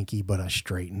slinky, but I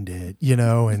straightened it,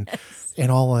 and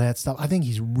and all of that stuff. I think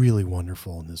he's really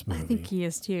wonderful in this movie. I think he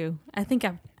is too. I think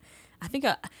not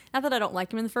that I don't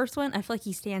like him in the first one. I feel like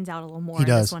he stands out a little more in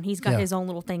this one. He's got his own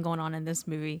little thing going on in this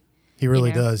movie. He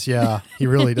really does. Yeah, he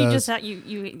really does. He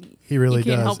really you can't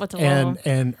does. help but to love him.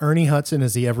 And Ernie Hudson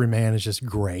as the everyman is just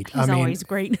great. He's always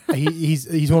great.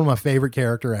 he's one of my favorite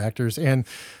character actors, and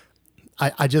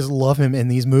I just love him in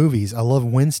these movies. I love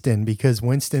Winston because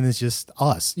Winston is just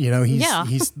us.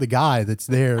 He's the guy that's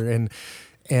there,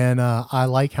 and I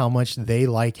like how much they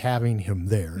like having him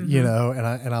there.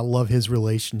 Mm-hmm. And I love his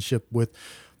relationship with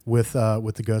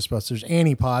the Ghostbusters.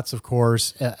 Annie Potts, of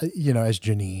course, as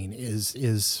Janine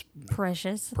is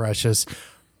precious.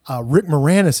 Rick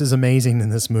Moranis is amazing in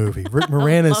this movie. Rick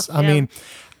Moranis,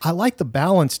 I like the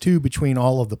balance too between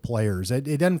all of the players.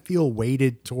 It doesn't feel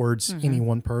weighted towards any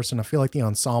one person. I feel like the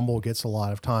ensemble gets a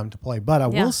lot of time to play. But I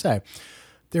will say,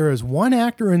 there is one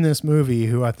actor in this movie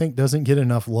who I think doesn't get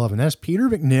enough love, and that's Peter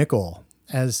McNichol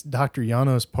as Dr.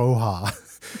 Janos Poha,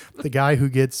 the guy who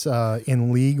gets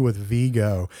in league with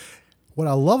Vigo. What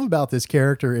I love about this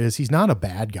character is he's not a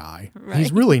bad guy. Right.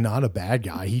 He's really not a bad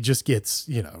guy. He just gets,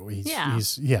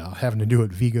 he's having to do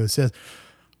what Vigo says.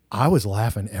 I was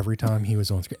laughing every time he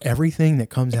was on screen. Everything that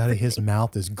comes out of his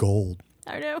mouth is gold.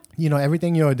 I know.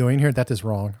 Everything you're doing here, that is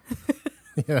wrong.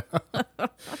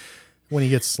 When he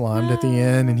gets slimed at the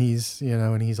end and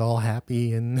he's all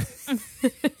happy and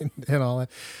and all that.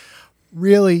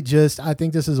 Really, I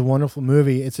think this is a wonderful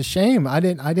movie. It's a shame I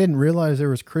didn't realize there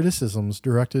was criticisms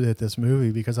directed at this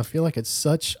movie because I feel like it's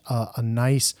such a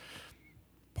nice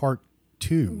part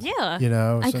two. Yeah,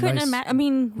 I couldn't imagine. I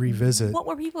mean, revisit. What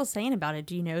were people saying about it?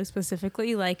 Do you know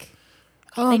specifically? Like,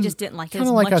 they just didn't like it as kind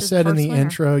of like much I as said in the first one,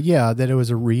 intro. Yeah, that it was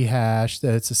a rehash.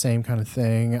 That it's the same kind of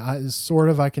thing. I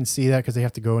can see that because they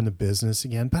have to go into business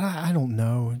again. But I don't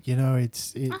know. I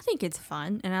think it's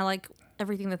fun, and I like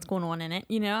everything that's going on in it.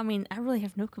 I really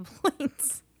have no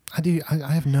complaints. I do.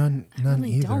 I have none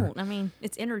really either. don't.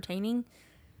 It's entertaining.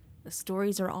 The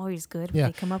stories are always good.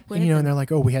 They come up with. And they're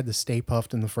like, oh, we had the Stay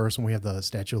Puffed in the first one. We have the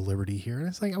Statue of Liberty here. And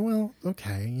it's like, oh, well,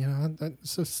 okay.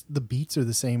 So the beats are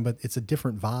the same, but it's a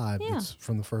different vibe. It's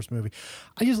from the first movie.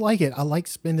 I just like it. I like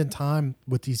spending time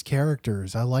with these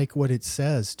characters. I like what it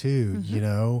says too.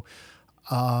 Mm-hmm.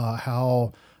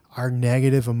 How our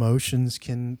negative emotions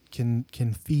can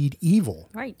feed evil.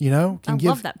 Right. I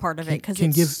love that part of it because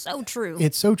it's so true.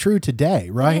 It's so true today,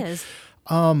 right? It is.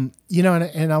 And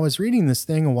I was reading this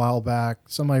thing a while back.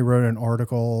 Somebody wrote an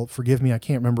article. Forgive me, I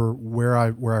can't remember where I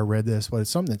read this, but it's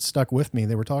something that stuck with me.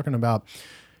 They were talking about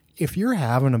if you're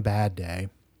having a bad day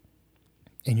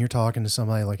and you're talking to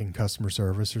somebody like in customer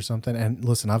service or something. And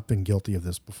listen, I've been guilty of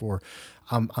this before.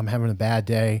 I'm having a bad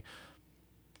day,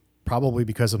 probably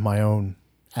because of my own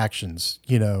actions.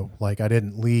 Like I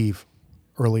didn't leave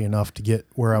early enough to get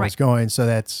where I was going. So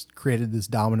that's created this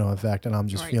domino effect and I'm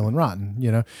just feeling rotten,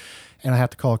 and I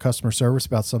have to call customer service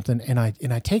about something. And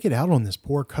I take it out on this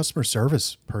poor customer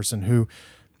service person who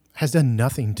has done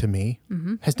nothing to me,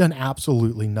 has done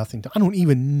absolutely nothing I don't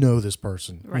even know this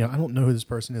person. Right. You know, I don't know who this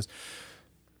person is.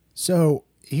 So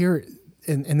here,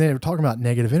 and they were talking about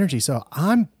negative energy. So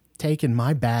I'm taking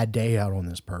my bad day out on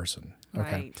this person.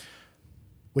 Okay. Right.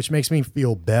 Which makes me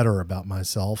feel better about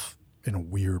myself in a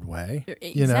weird way.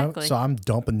 You know? Exactly. So I'm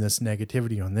dumping this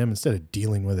negativity on them instead of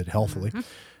dealing with it healthily.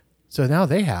 So now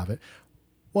they have it.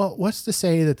 Well, what's to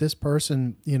say that this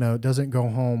person, you know, doesn't go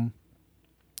home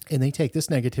and they take this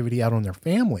negativity out on their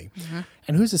family?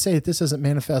 And who's to say that this doesn't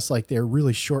manifest like they're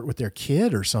really short with their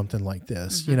kid or something like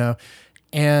this, you know?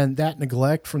 And that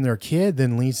neglect from their kid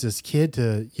then leads this kid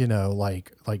to, you know,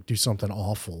 like do something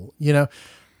awful, you know?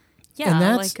 Yeah. And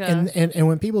that's, and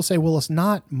when people say, well, it's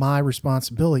not my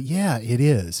responsibility. Yeah, it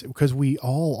is, because we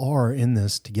all are in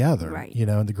this together, Right. you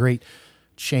know, the great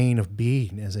chain of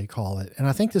being, as they call it. And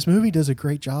I think this movie does a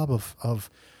great job of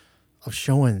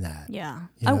showing that. Yeah.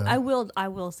 You know? I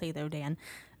will say though, Dan,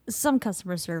 some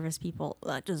customer service people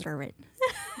deserve it.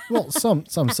 Well, some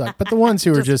suck, but the ones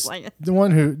who are Just just playing.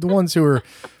 the ones who are,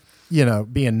 you know,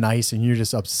 being nice and you're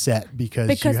just upset because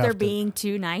you have they're to, being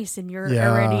too nice and you're Yeah.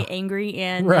 already angry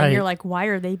and Right. you're like, why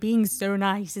are they being so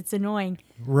nice? It's annoying.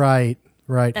 right.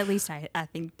 At least I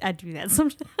think I do that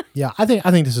sometimes. Yeah, I think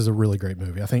this is a really great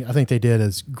movie. I think they did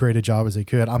as great a job as they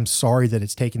could. I'm sorry that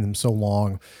it's taken them so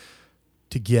long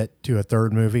to get to a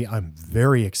third movie. I'm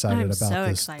very excited I'm about so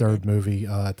this excited. third movie.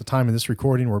 At the time of this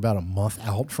recording, we're about a month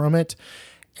out from it,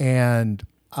 and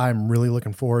I'm really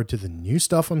looking forward to the new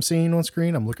stuff I'm seeing on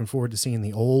screen. I'm looking forward to seeing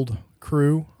the old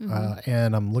crew,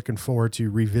 and I'm looking forward to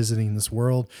revisiting this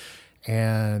world.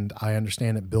 And I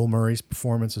understand that Bill Murray's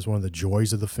performance is one of the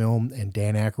joys of the film, and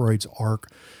Dan Aykroyd's arc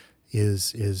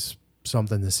is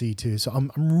something to see too. So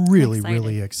I'm really, Excited.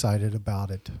 really excited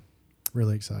about it.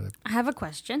 Really excited. I have a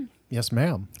question. Yes,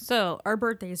 ma'am. So our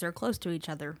birthdays are close to each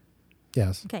other.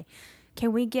 Yes. Okay.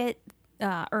 Can we get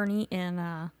Ernie and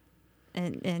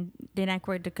Dan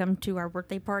Aykroyd to come to our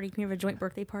birthday party? Can we have a joint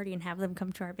birthday party and have them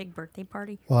come to our big birthday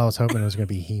party? Well, I was hoping it was going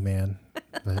to be He-Man,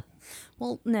 but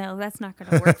Well, no, that's not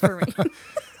going to work for me.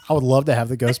 I would love to have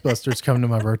the Ghostbusters come to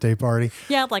my birthday party.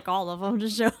 Yeah, like all of them to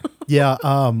show. Yeah,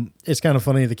 it's kind of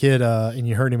funny. The kid, and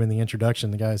you heard him in the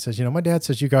introduction, the guy says, you know, my dad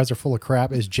says you guys are full of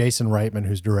crap, is Jason Reitman,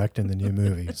 who's directing the new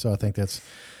movie. So I think that's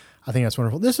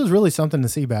wonderful. This was really something to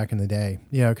see back in the day,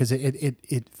 you know, because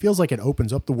it feels like it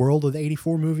opens up the world of the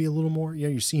 84 movie a little more. You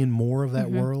know, you're seeing more of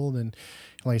that world, and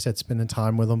like I said, spending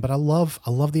time with them. But I love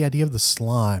the idea of the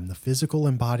slime, the physical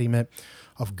embodiment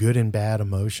of good and bad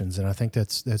emotions, and I think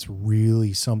that's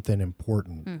really something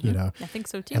important, you know. I think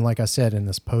so too. And like I said, in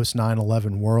this post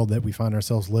 9/11 world that we find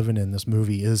ourselves living in, this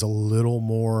movie is a little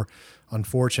more,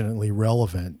 unfortunately,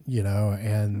 relevant, you know.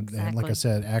 And like I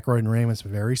said, Aykroyd and Raymond's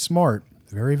very smart,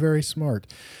 very, very smart.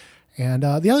 And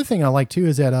the other thing I like too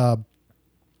is that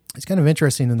it's kind of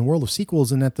interesting in the world of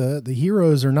sequels, in that the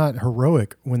heroes are not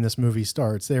heroic when this movie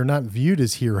starts. They are not viewed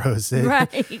as heroes. They,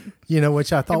 Right. You know,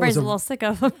 which I thought Everybody's was a little sick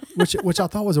of them. which I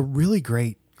thought was a really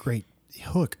great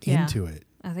hook Yeah. into it.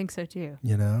 I think so too.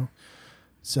 You know,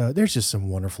 so there's just some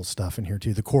wonderful stuff in here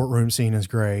too. The courtroom scene is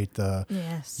great.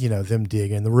 Yes. You know, them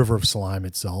digging. The River of Slime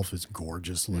itself is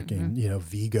gorgeous looking. You know,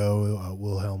 Vigo,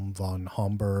 Wilhelm von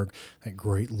Homburg, that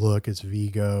great look as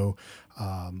Vigo.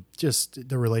 Just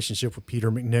the relationship with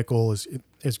Peter McNichol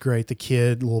is great. The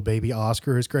kid, little baby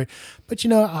Oscar, is great. But, you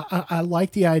know, I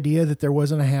like the idea that there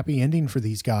wasn't a happy ending for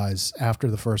these guys after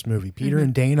the first movie. Peter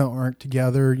and Dana aren't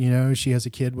together. You know, she has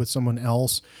a kid with someone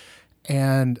else.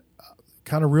 And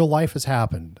kind of real life has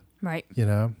happened, Right. you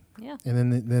know? Yeah.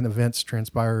 And then events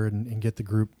transpire and get the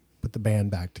group, put the band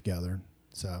back together.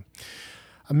 So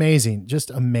amazing,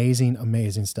 just amazing,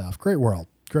 amazing stuff. Great world.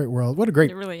 Great world. What a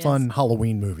great, It really fun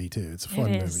Halloween movie, too. It's a fun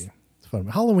It is. movie. It's fun.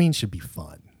 Halloween should be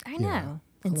fun. I you know.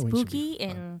 And Halloween should be spooky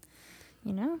and,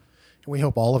 you know. We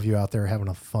hope all of you out there are having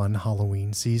a fun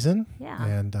Halloween season. Yeah.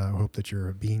 And hope that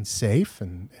you're being safe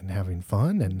and having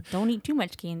fun. And Don't eat too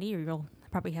much candy or you'll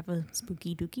probably have a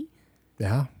spooky dookie.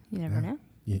 yeah. You never know.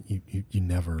 You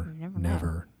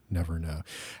never never know.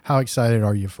 How excited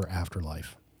are you for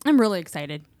Afterlife? I'm really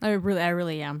excited. I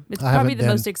really am. It's I probably haven't the been-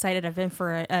 most excited I've been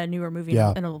for a newer movie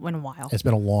Yeah. in a while. It's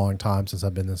been a long time since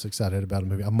I've been this excited about a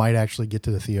movie. I might actually get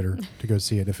to the theater to go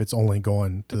see it if it's only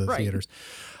going to the Right. theaters.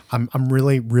 I'm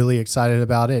really, really excited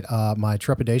about it. My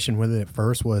trepidation with it at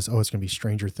first was, it's going to be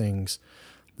Stranger Things,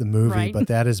 the movie. Right. But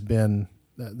that has been,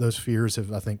 those fears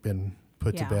have, I think, been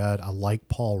put to Yeah. bed. I like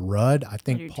Paul Rudd. I do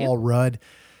think too. Paul Rudd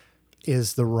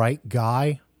is the right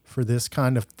guy for this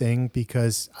kind of thing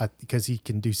because he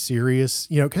can do serious,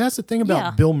 you know, because that's the thing about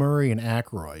Yeah. Bill Murray and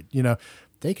Aykroyd, you know,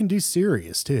 they can do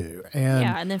serious too. And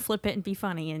yeah, and then flip it and be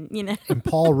funny and, you know. and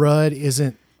Paul Rudd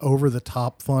isn't over the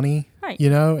top funny, Right. you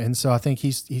know, and so I think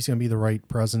he's going to be the right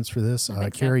presence for this.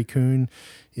 Carrie Coon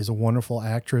is a wonderful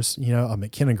actress, you know.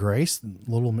 McKenna Grace,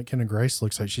 little McKenna Grace,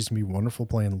 looks like she's going to be wonderful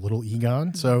playing Little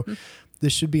Egon. So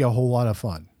this should be a whole lot of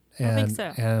fun. And, I think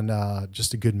so. And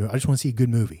just a good movie. I just want to see a good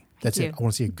movie. That's too. it. I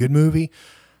want to see a good movie.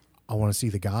 I want to see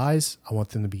the guys. I want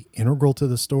them to be integral to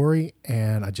the story,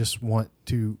 and I just want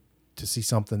to see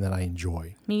something that I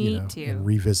enjoy. Me too. And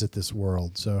revisit this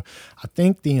world. So I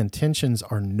think the intentions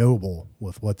are noble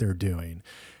with what they're doing,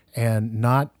 and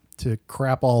not to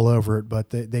crap all over it,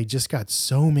 but they just got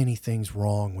so many things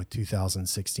wrong with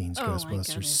 2016's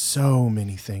Ghostbusters. So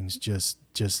many things just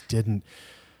didn't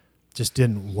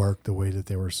work the way that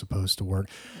they were supposed to work.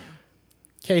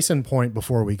 Case in point,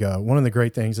 before we go, one of the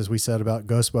great things, as we said about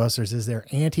Ghostbusters, is they're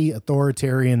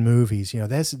anti-authoritarian movies. You know,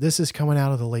 this is coming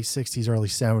out of the late 60s, early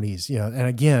 70s. You know, and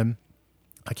again,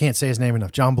 I can't say his name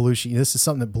enough. John Belushi. This is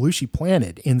something that Belushi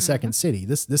planted in Second City.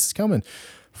 This is coming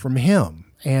from him,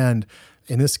 and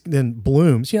this then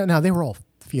blooms. You know, now they were all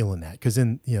feeling that because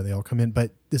then they all come in,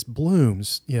 but this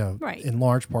blooms. In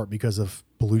large part because of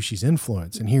Belushi's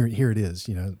influence. And here it is.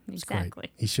 You know, it's exactly great.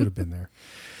 He should have been there.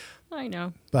 I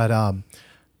know, but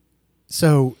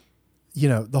So,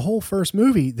 the whole first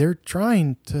movie, they're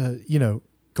trying to,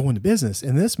 go into business.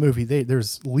 In this movie,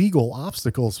 there's legal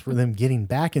obstacles for them getting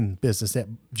back in business. That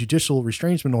judicial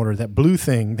restraint order, that blue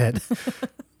thing that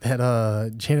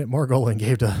Janet Margolin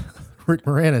gave to Rick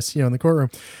Moranis, in the courtroom.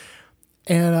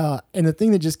 And the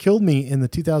thing that just killed me in the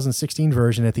 2016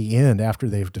 version at the end, after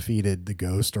they've defeated the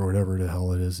ghost or whatever the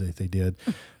hell it is that they did,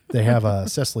 they have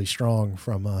Cecily Strong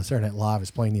from Saturday Night Live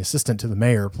is playing the assistant to the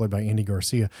mayor, played by Andy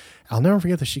Garcia. I'll never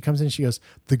forget that. She comes in and she goes,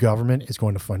 "The government is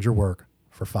going to fund your work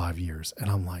for 5 years." And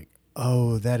I'm like,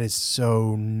 oh, that is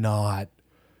so not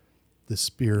the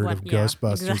spirit of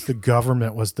Ghostbusters. Exactly. The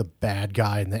government was the bad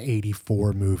guy in the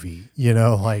 84 movie,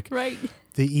 right.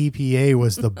 The EPA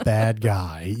was the bad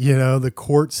guy, the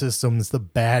court system's the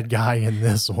bad guy in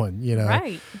this one,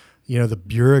 Right. The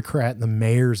bureaucrat in the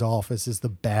mayor's office is the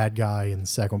bad guy in the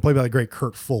second one, played by the great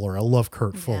Kurt Fuller. I love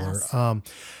Kurt Fuller.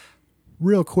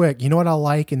 Real quick, you know what I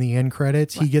like in the end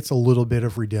credits? What? He gets a little bit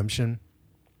of redemption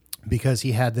because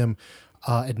he had them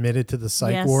admitted to the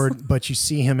psych ward, but you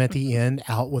see him at the end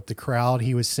out with the crowd.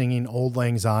 He was singing Old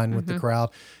Lang Syne with the crowd.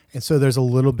 And so there's a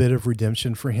little bit of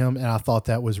redemption for him. And I thought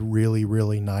that was really,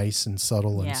 really nice and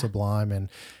subtle and sublime.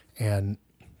 And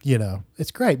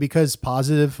it's great because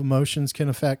positive emotions can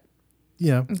affect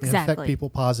affect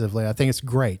people positively. I think it's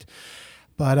great.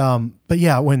 But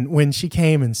yeah, when she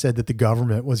came and said that the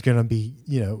government was going to be,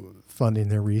 funding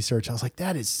their research, I was like,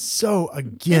 that is so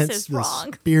against the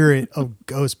spirit of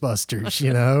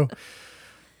Ghostbusters,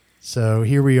 So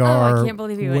here we are. Oh, I can't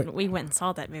believe we went and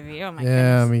saw that movie. Oh my goodness.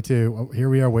 Yeah, me too. Here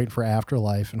we are waiting for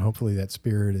Afterlife, and hopefully that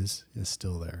spirit is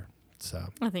still there. So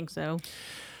I think so.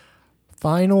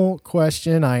 Final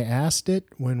question. I asked it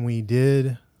when we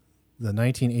did the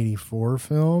 1984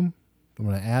 film. I'm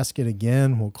going to ask it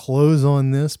again. We'll close on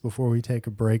this before we take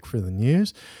a break for the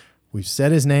news. We've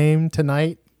said his name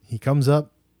tonight. He comes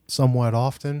up somewhat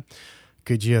often.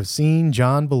 Could you have seen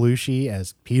John Belushi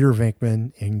as Peter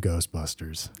Venkman in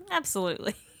Ghostbusters?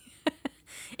 Absolutely.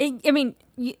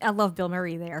 I love Bill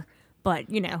Murray there, but,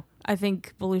 I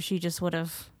think Belushi just would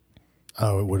have.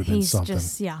 Oh, it would have been something.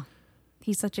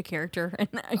 He's such a character. And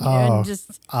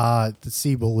to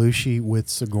see Belushi with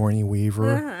Sigourney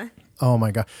Weaver. Oh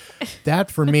my God. That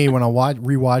for me, when I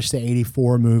rewatched the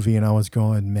 84 movie and I was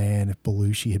going, man, if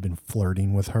Belushi had been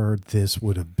flirting with her, this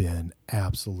would have been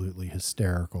absolutely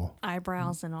hysterical.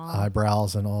 Eyebrows and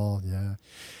all. Yeah.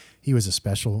 He was a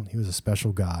special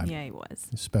guy. Yeah, he was.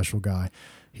 A special guy.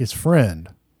 His friend,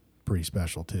 pretty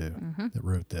special too, that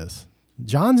wrote this.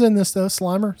 John's in this though,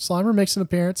 Slimer. Slimer makes an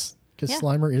appearance. Because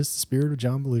Slimer is the spirit of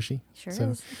John Belushi.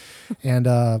 Sure is. And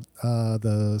the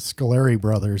Scoleri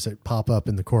brothers that pop up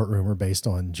in the courtroom are based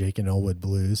on Jake and Elwood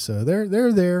Blues. So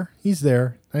they're there. He's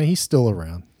there. I mean, he's still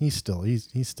around. He's still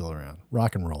around.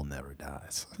 Rock and roll never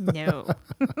dies. No.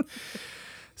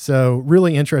 So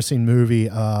really interesting movie.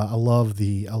 I love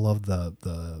the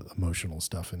emotional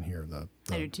stuff in here.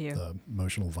 I do too. The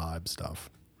emotional vibe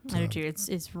stuff. I do too.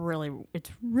 It's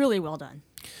really well done.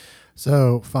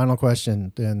 So, final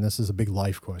question, and this is a big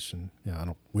life question.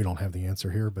 We don't have the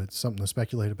answer here, but something to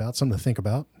speculate about, something to think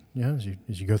about. As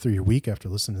you go through your week after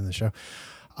listening to the show.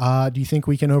 Do you think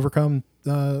we can overcome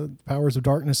the powers of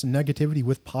darkness and negativity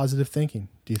with positive thinking?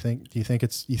 Do you think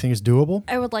it's doable?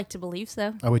 I would like to believe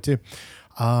so. I would too.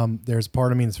 There's a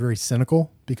part of me that's very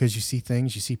cynical because you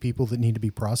see people that need to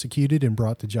be prosecuted and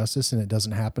brought to justice, and it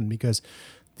doesn't happen because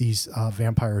these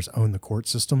vampires own the court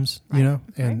systems, and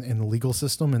the legal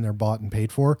system, and they're bought and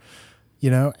paid for.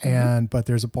 but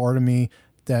there's a part of me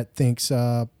that thinks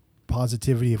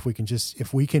positivity, if we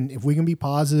can be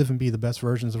positive and be the best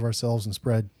versions of ourselves and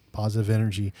spread positive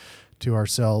energy to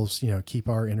ourselves, keep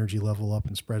our energy level up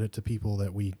and spread it to people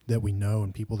that we know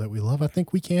and people that we love, I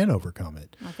think we can overcome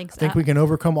it. I think so. I think we can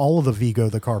overcome all of the Vigo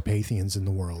the Carpathians in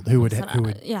the world who would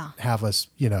have us,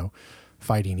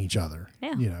 fighting each other.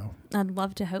 Yeah. I'd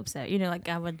love to hope so.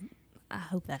 I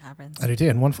hope that happens. I do too.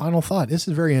 And one final thought. This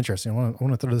is very interesting. I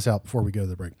want to throw this out before we go to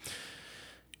the break.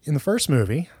 In the first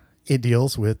movie, it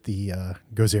deals with the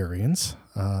Gozerians,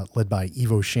 led by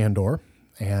Ivo Shandor.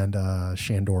 And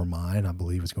Shandor Mine, I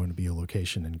believe, is going to be a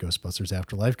location in Ghostbusters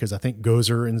Afterlife, because I think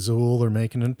Gozer and Zool are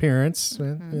making an appearance.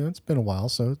 And, it's been a while,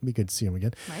 so it'd be good to see them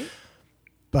again. Right.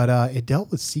 But it dealt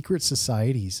with secret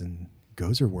societies and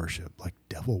Gozer worship, like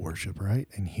devil worship, right?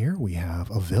 And here we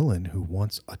have a villain who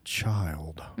wants a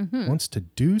child, wants to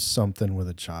do something with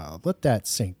a child. Let that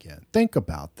sink in. Think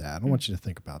about that. I want you to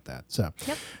think about that. So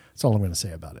that's all I'm going to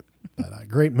say about it. But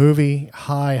great movie,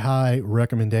 high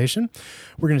recommendation.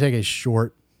 We're going to take a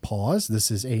short pause. This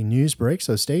is a news break,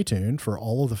 so stay tuned for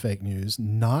all of the fake news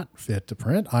not fit to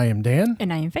print. I am Dan.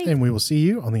 And I am Faith. And we will see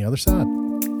you on the other side.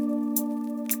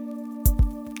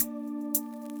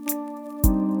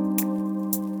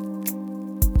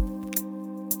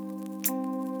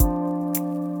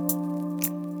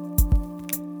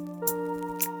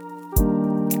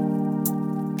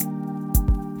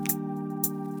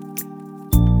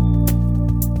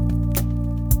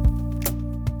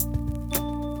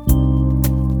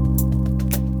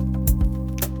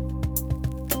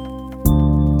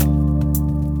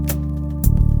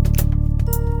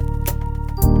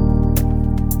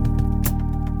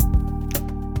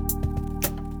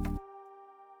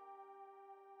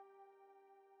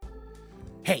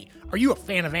 Hey, are you a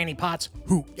fan of Annie Potts?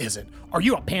 Who isn't? Are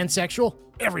you a pansexual?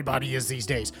 Everybody is these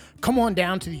days. Come on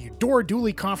down to the Eudora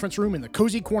Dooley Conference Room in the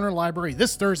Cozy Corner Library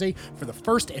this Thursday for the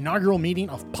first inaugural meeting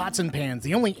of Pots and Pans,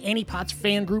 the only Annie Potts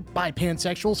fan group by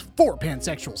pansexuals for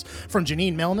pansexuals. From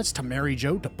Janine Melnitz to Mary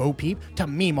Jo to Bo Peep to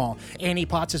Meemaw, Annie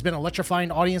Potts has been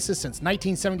electrifying audiences since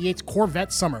 1978's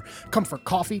Corvette Summer. Come for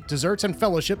coffee, desserts, and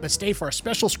fellowship, but stay for a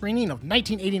special screening of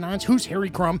 1989's Who's Harry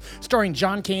Crumb, starring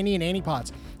John Candy and Annie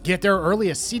Potts. Get there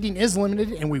early as seating is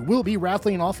limited, and we will be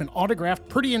raffling off an autographed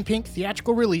Pretty in Pink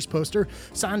theatrical release poster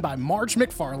signed by Marge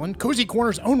McFarlane, Cozy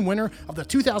Corner's own winner of the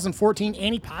 2014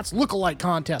 Annie Potts Lookalike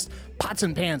Contest. Pots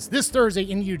and Pans this Thursday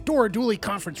in the Eudora Dooley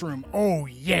Conference Room. Oh,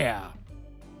 yeah.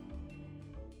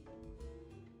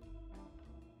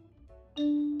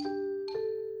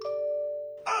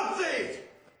 Update!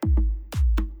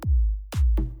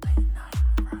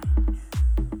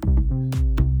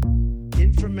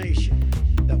 Information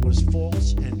that was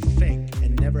false and fake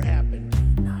and never happened.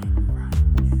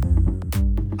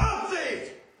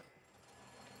 Update!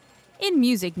 In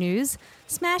music news,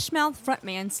 Smash Mouth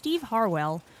frontman Steve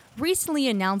Harwell recently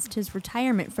announced his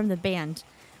retirement from the band,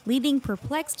 leading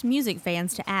perplexed music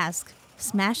fans to ask,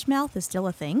 Smash Mouth is still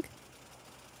a thing?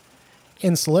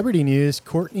 In celebrity news,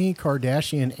 Kourtney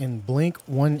Kardashian and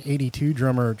Blink-182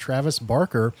 drummer Travis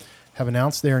Barker have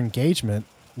announced their engagement,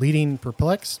 leading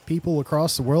perplexed people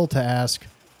across the world to ask,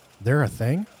 they're a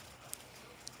thing?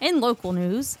 In local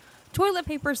news, toilet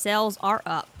paper sales are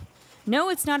up. No,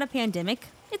 it's not a pandemic.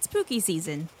 It's spooky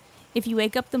season. If you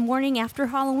wake up the morning after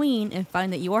Halloween and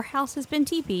find that your house has been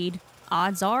TP'd,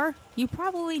 odds are you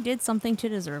probably did something to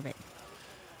deserve it.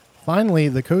 Finally,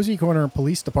 the Cozy Corner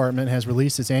Police Department has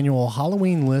released its annual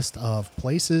Halloween list of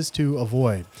places to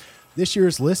avoid. This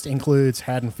year's list includes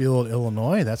Haddonfield,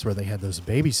 Illinois. That's where they had those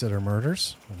babysitter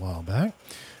murders a while back.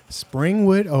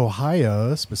 Springwood,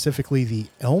 Ohio, specifically the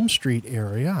Elm Street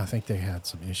area. I think they had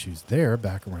some issues there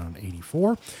back around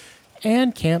 84.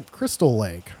 And Camp Crystal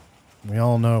Lake. We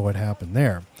all know what happened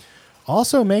there.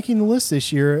 Also making the list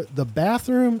this year, the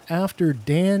bathroom after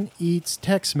Dan eats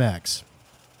Tex-Mex.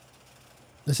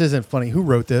 This isn't funny. Who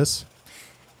wrote this?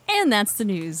 And that's the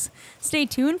news. Stay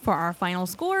tuned for our final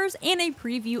scores and a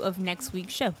preview of next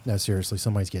week's show. No, seriously,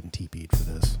 somebody's getting TP'd for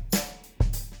this.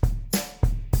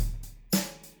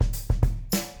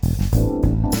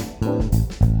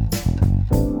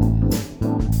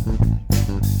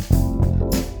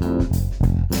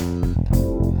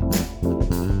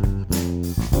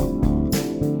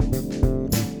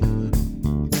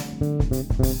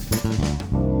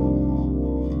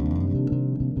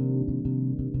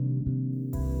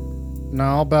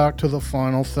 Now back to the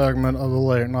final segment of the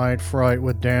Late Night Fright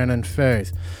with Dan and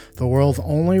Faith, the world's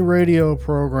only radio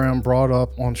program brought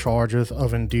up on charges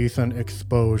of indecent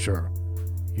exposure.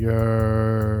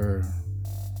 Yeah.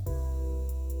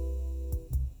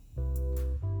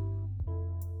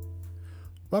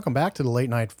 Welcome back to the Late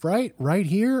Night Fright right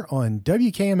here on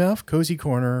WKMF Cozy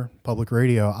Corner Public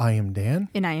Radio. I am Dan.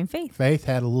 And I am Faith. Faith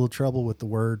had a little trouble with the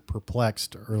word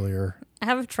perplexed earlier. I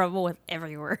have trouble with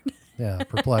every word. Yeah,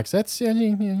 perplexed. That's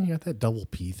you got that double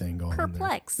P thing going on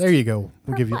Perplexed. there. You go.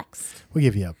 We'll Perplexed.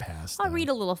 give you a pass. I'll though. read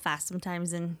a little fast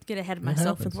sometimes and get ahead of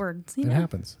myself with words. You It know?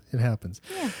 happens. It happens.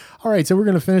 Yeah. All right, so we're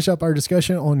going to finish up our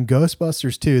discussion on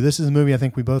Ghostbusters 2. This is a movie I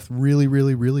think we both really,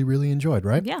 really, really, really enjoyed,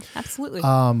 right? Yeah, absolutely.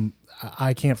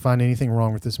 I can't find anything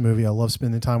wrong with this movie. I love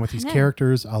spending time with these know.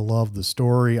 characters. I love the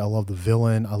story. I love the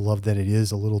villain. I love that it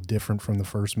is a little different from the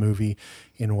first movie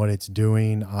in what it's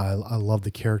doing. I love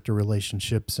the character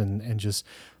relationships and just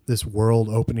this world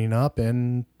opening up.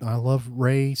 And I love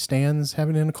Ray Stans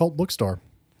having an occult bookstore.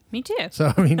 Me too.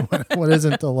 So, I mean, what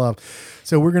isn't to love?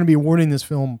 So we're going to be awarding this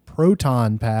film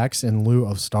proton packs in lieu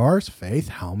of stars. Faith,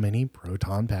 how many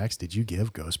proton packs did you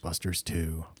give Ghostbusters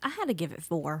 2? I had to give it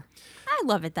 4. I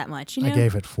love it that much. You know? I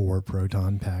gave it 4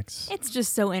 proton packs. It's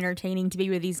just so entertaining to be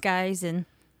with these guys, and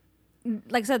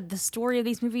like I said, the story of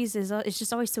these movies is it's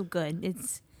just always so good.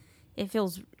 It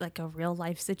feels like a real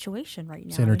life situation right now.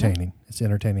 It's entertaining. You know? It's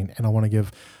entertaining, and I want to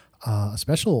give a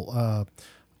special.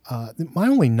 My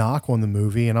only knock on the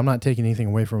movie, and I'm not taking anything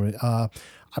away from it. I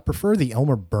prefer the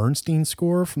Elmer Bernstein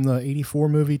score from the '84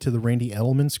 movie to the Randy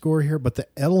Edelman score here, but the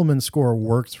Edelman score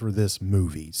works for this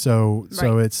movie. So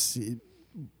it's.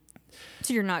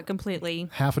 So you're not completely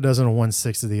half a dozen and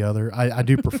 1/6 of the other. I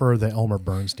do prefer the Elmer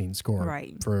Bernstein score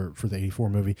Right. for the '84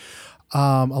 movie.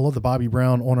 I love the Bobby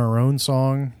Brown "On Our Own"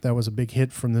 song. That was a big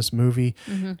hit from this movie,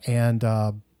 and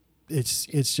it's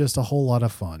just a whole lot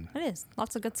of fun. It is.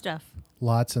 Lots of good stuff.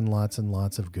 Lots and lots and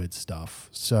lots of good stuff.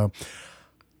 So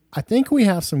I think we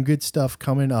have some good stuff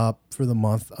coming up for the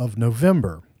month of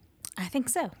November. I think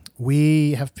so.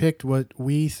 We have picked what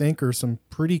we think are some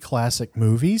pretty classic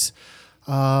movies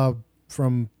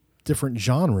from different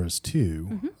genres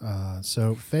too.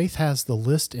 So Faith has the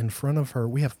list in front of her.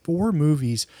 We have 4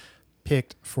 movies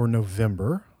picked for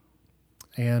November.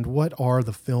 And what are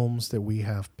the films that we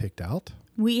have picked out?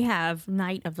 We have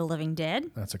Night of the Living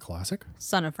Dead, That's a classic.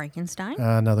 Son of Frankenstein,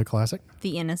 Another classic.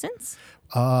 The Innocents.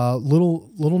 Little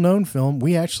known film.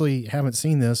 We actually haven't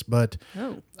seen this, but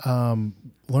Oh,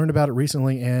 learned about it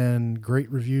recently, and great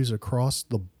reviews across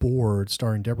the board,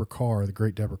 starring Deborah Carr, the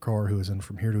great Deborah Carr, who is in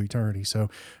From Here to Eternity. So,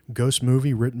 ghost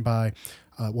movie written by,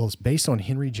 it's based on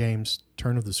Henry James'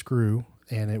 Turn of the Screw,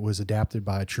 and it was adapted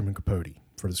by Truman Capote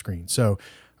for the screen. So,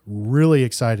 really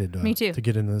excited Me too. to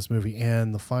get into this movie.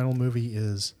 And the final movie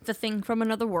is The Thing from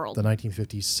Another World. the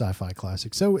 1950s sci-fi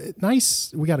classic. So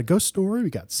nice. We got a ghost story.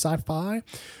 We got sci-fi.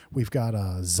 We've got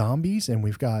zombies, and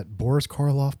we've got Boris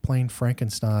Karloff playing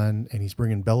Frankenstein, and he's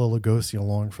bringing Bela Lugosi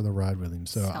along for the ride with him.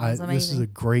 So Sounds this is amazing. a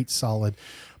great, solid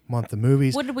month of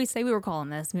movies. What did we say we were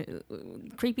calling this?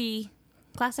 Creepy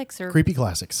classics or Creepy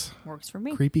classics. works for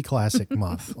me? Creepy Classic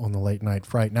Month on the Late Night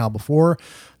Fright. Now, before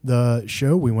the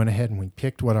show, we went ahead and we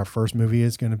picked what our first movie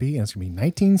is going to be, and it's going to be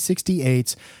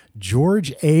 1968's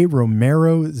George A.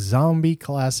 Romero zombie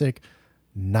classic,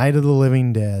 Night of the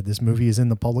Living Dead. This movie is in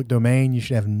the public domain. You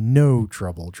should have no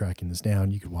trouble tracking this down.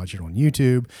 You can watch it on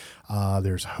YouTube.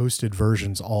 There's hosted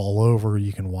versions all over.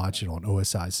 You can watch it on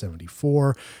OSI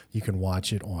 74. You can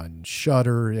watch it on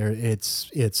Shudder.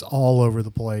 It's all over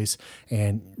the place.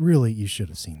 And really, you should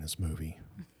have seen this movie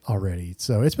already.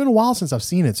 So it's been a while since I've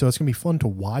seen it, so it's going to be fun to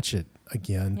watch it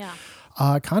again. Yeah.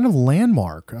 Kind of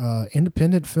landmark,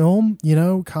 independent film,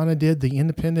 kind of did the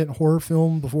independent horror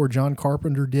film before John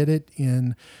Carpenter did it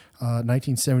in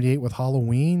 1978 with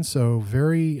Halloween. So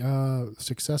very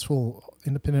successful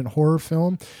independent horror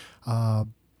film. It's going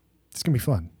to be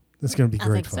fun. It's going to be I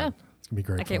great think fun. so. It's going to be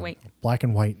great I can't fun. wait. Black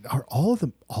and white. All of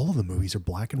the movies are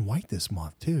black and white this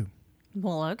month too.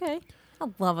 Well, okay. I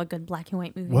love a good black and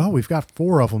white movie. Well, we've got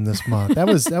 4 of them this month. That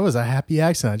was a happy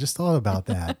accident. I just thought about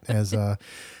that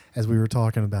as we were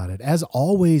talking about it. As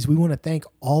always, we want to thank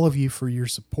all of you for your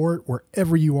support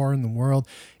wherever you are in the world.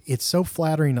 It's so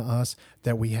flattering to us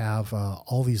that we have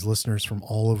all these listeners from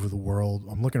all over the world.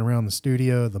 I'm looking around the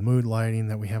studio, the mood lighting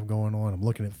that we have going on. I'm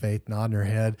looking at Faith nodding her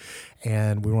head,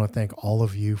 and we want to thank all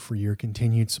of you for your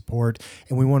continued support.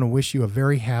 And we want to wish you a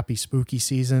very happy spooky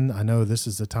season. I know this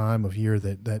is the time of year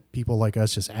that people like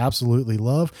us just absolutely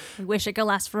love. We wish it could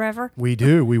last forever. We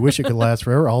do. We wish it could last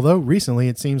forever. Although recently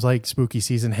it seems like spooky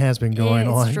season has been going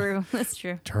on. It's true. That's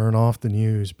true. Turn off the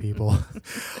news, people.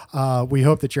 We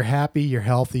hope that you're happy, you're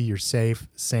healthy, you're safe,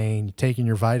 sane, you're taking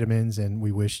your vitamins, and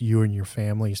we wish you and your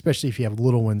family, especially if you have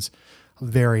little ones, a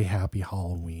very happy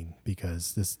Halloween,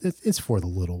 because it's for the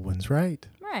little ones, right?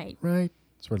 Right. Right.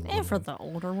 It's for the And for the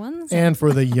older ones. and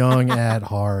for the young at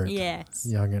heart. Yes.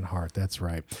 Young at heart. That's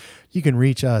right. You can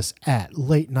reach us at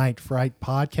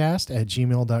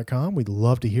latenightfrightpodcast@gmail.com. We'd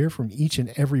love to hear from each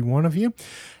and every one of you.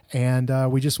 And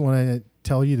we just want to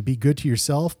tell you to be good to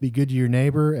yourself, be good to your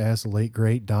neighbor, as the late,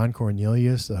 great Don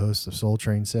Cornelius, the host of Soul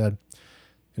Train, said.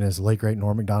 And as the late, great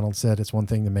Norm MacDonald said, it's one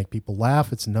thing to make people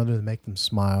laugh. It's another to make them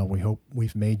smile. We hope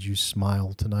we've made you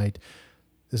smile tonight.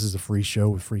 This is a free show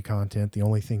with free content. The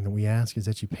only thing that we ask is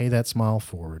that you pay that smile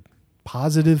forward.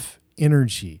 Positive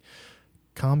energy.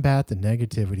 Combat the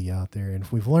negativity out there. And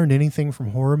if we've learned anything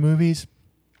from horror movies,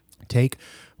 take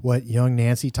what young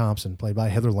Nancy Thompson, played by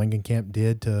Heather Langenkamp,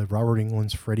 did to Robert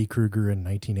Englund's Freddy Krueger in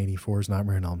 1984's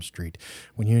Nightmare on Elm Street.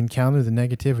 When you encounter the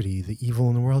negativity, the evil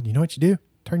in the world, you know what you do?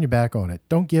 Turn your back on it.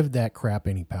 Don't give that crap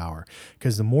any power.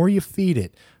 Because the more you feed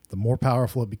it, the more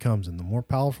powerful it becomes. And the more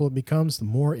powerful it becomes, the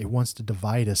more it wants to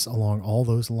divide us along all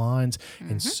those lines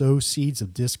and sow seeds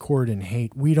of discord and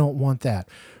hate. We don't want that.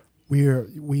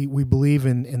 We believe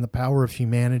in the power of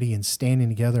humanity and standing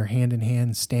together hand in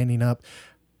hand, standing up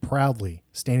proudly,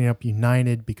 standing up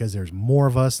united, because there's more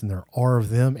of us than there are of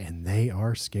them, and they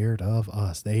are scared of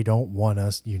us. They don't want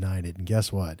us united. And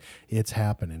guess what? It's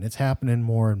happening. It's happening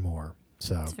more and more.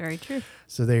 So That's very true.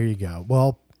 So there you go.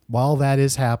 Well, while that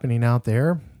is happening out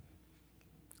there,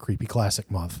 Creepy Classic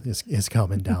Month is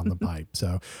coming down the pipe.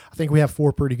 So I think we have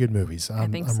 4 pretty good movies.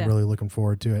 I'm really looking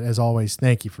forward to it. As always,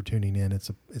 thank you for tuning in.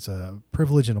 It's a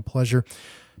privilege and a pleasure.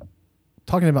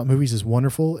 Talking about movies is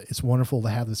wonderful. It's wonderful to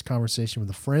have this conversation with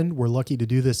a friend. We're lucky to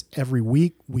do this every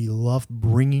week. We love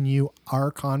bringing you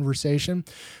our conversation.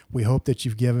 We hope that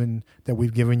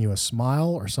we've given you a smile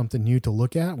or something new to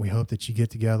look at. We hope that you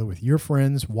get together with your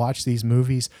friends, watch these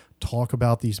movies, talk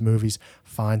about these movies,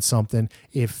 find something.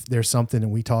 If there's something that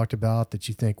we talked about that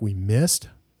you think we missed,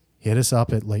 hit us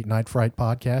up at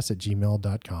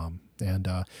latenightfrightpodcast@gmail.com. And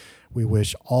we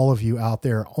wish all of you out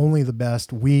there only the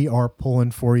best. We are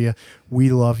pulling for you. We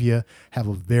love you. Have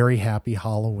a very happy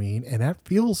Halloween. And that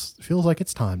feels like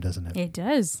it's time, doesn't it? It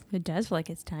does. It does feel like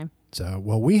it's time. So,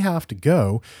 well, we have to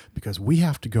go because we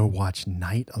have to go watch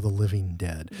Night of the Living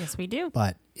Dead. Yes, we do.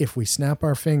 But if we snap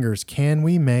our fingers, can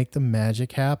we make the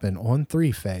magic happen? On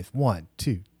 3, Faith. 1,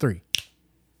 2, 3.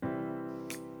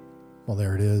 Well,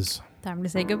 there it is. Time to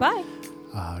say goodbye.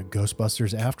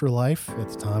 Ghostbusters Afterlife, at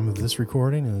the time of this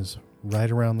recording, is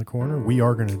right around the corner. We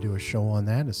are going to do a show on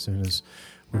that as soon as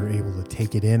we're able to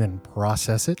take it in and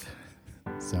process it.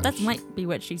 So that might be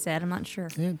what she said. I'm not sure.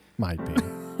 It might be.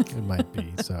 It might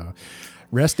be. So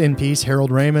rest in peace,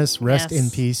 Harold Ramis. Rest in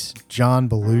peace, John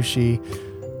Belushi.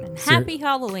 And happy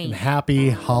Halloween. And happy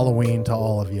Halloween to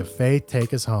all of you. Faith,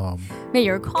 take us home. May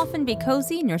your coffin be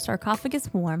cozy and your sarcophagus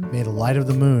warm. May the light of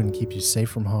the moon keep you safe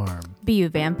from harm. Be you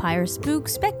vampire, spook,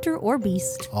 specter, or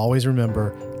beast. Always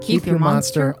remember, keep your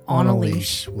monster on a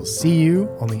leash. We'll see you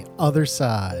on the other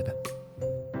side.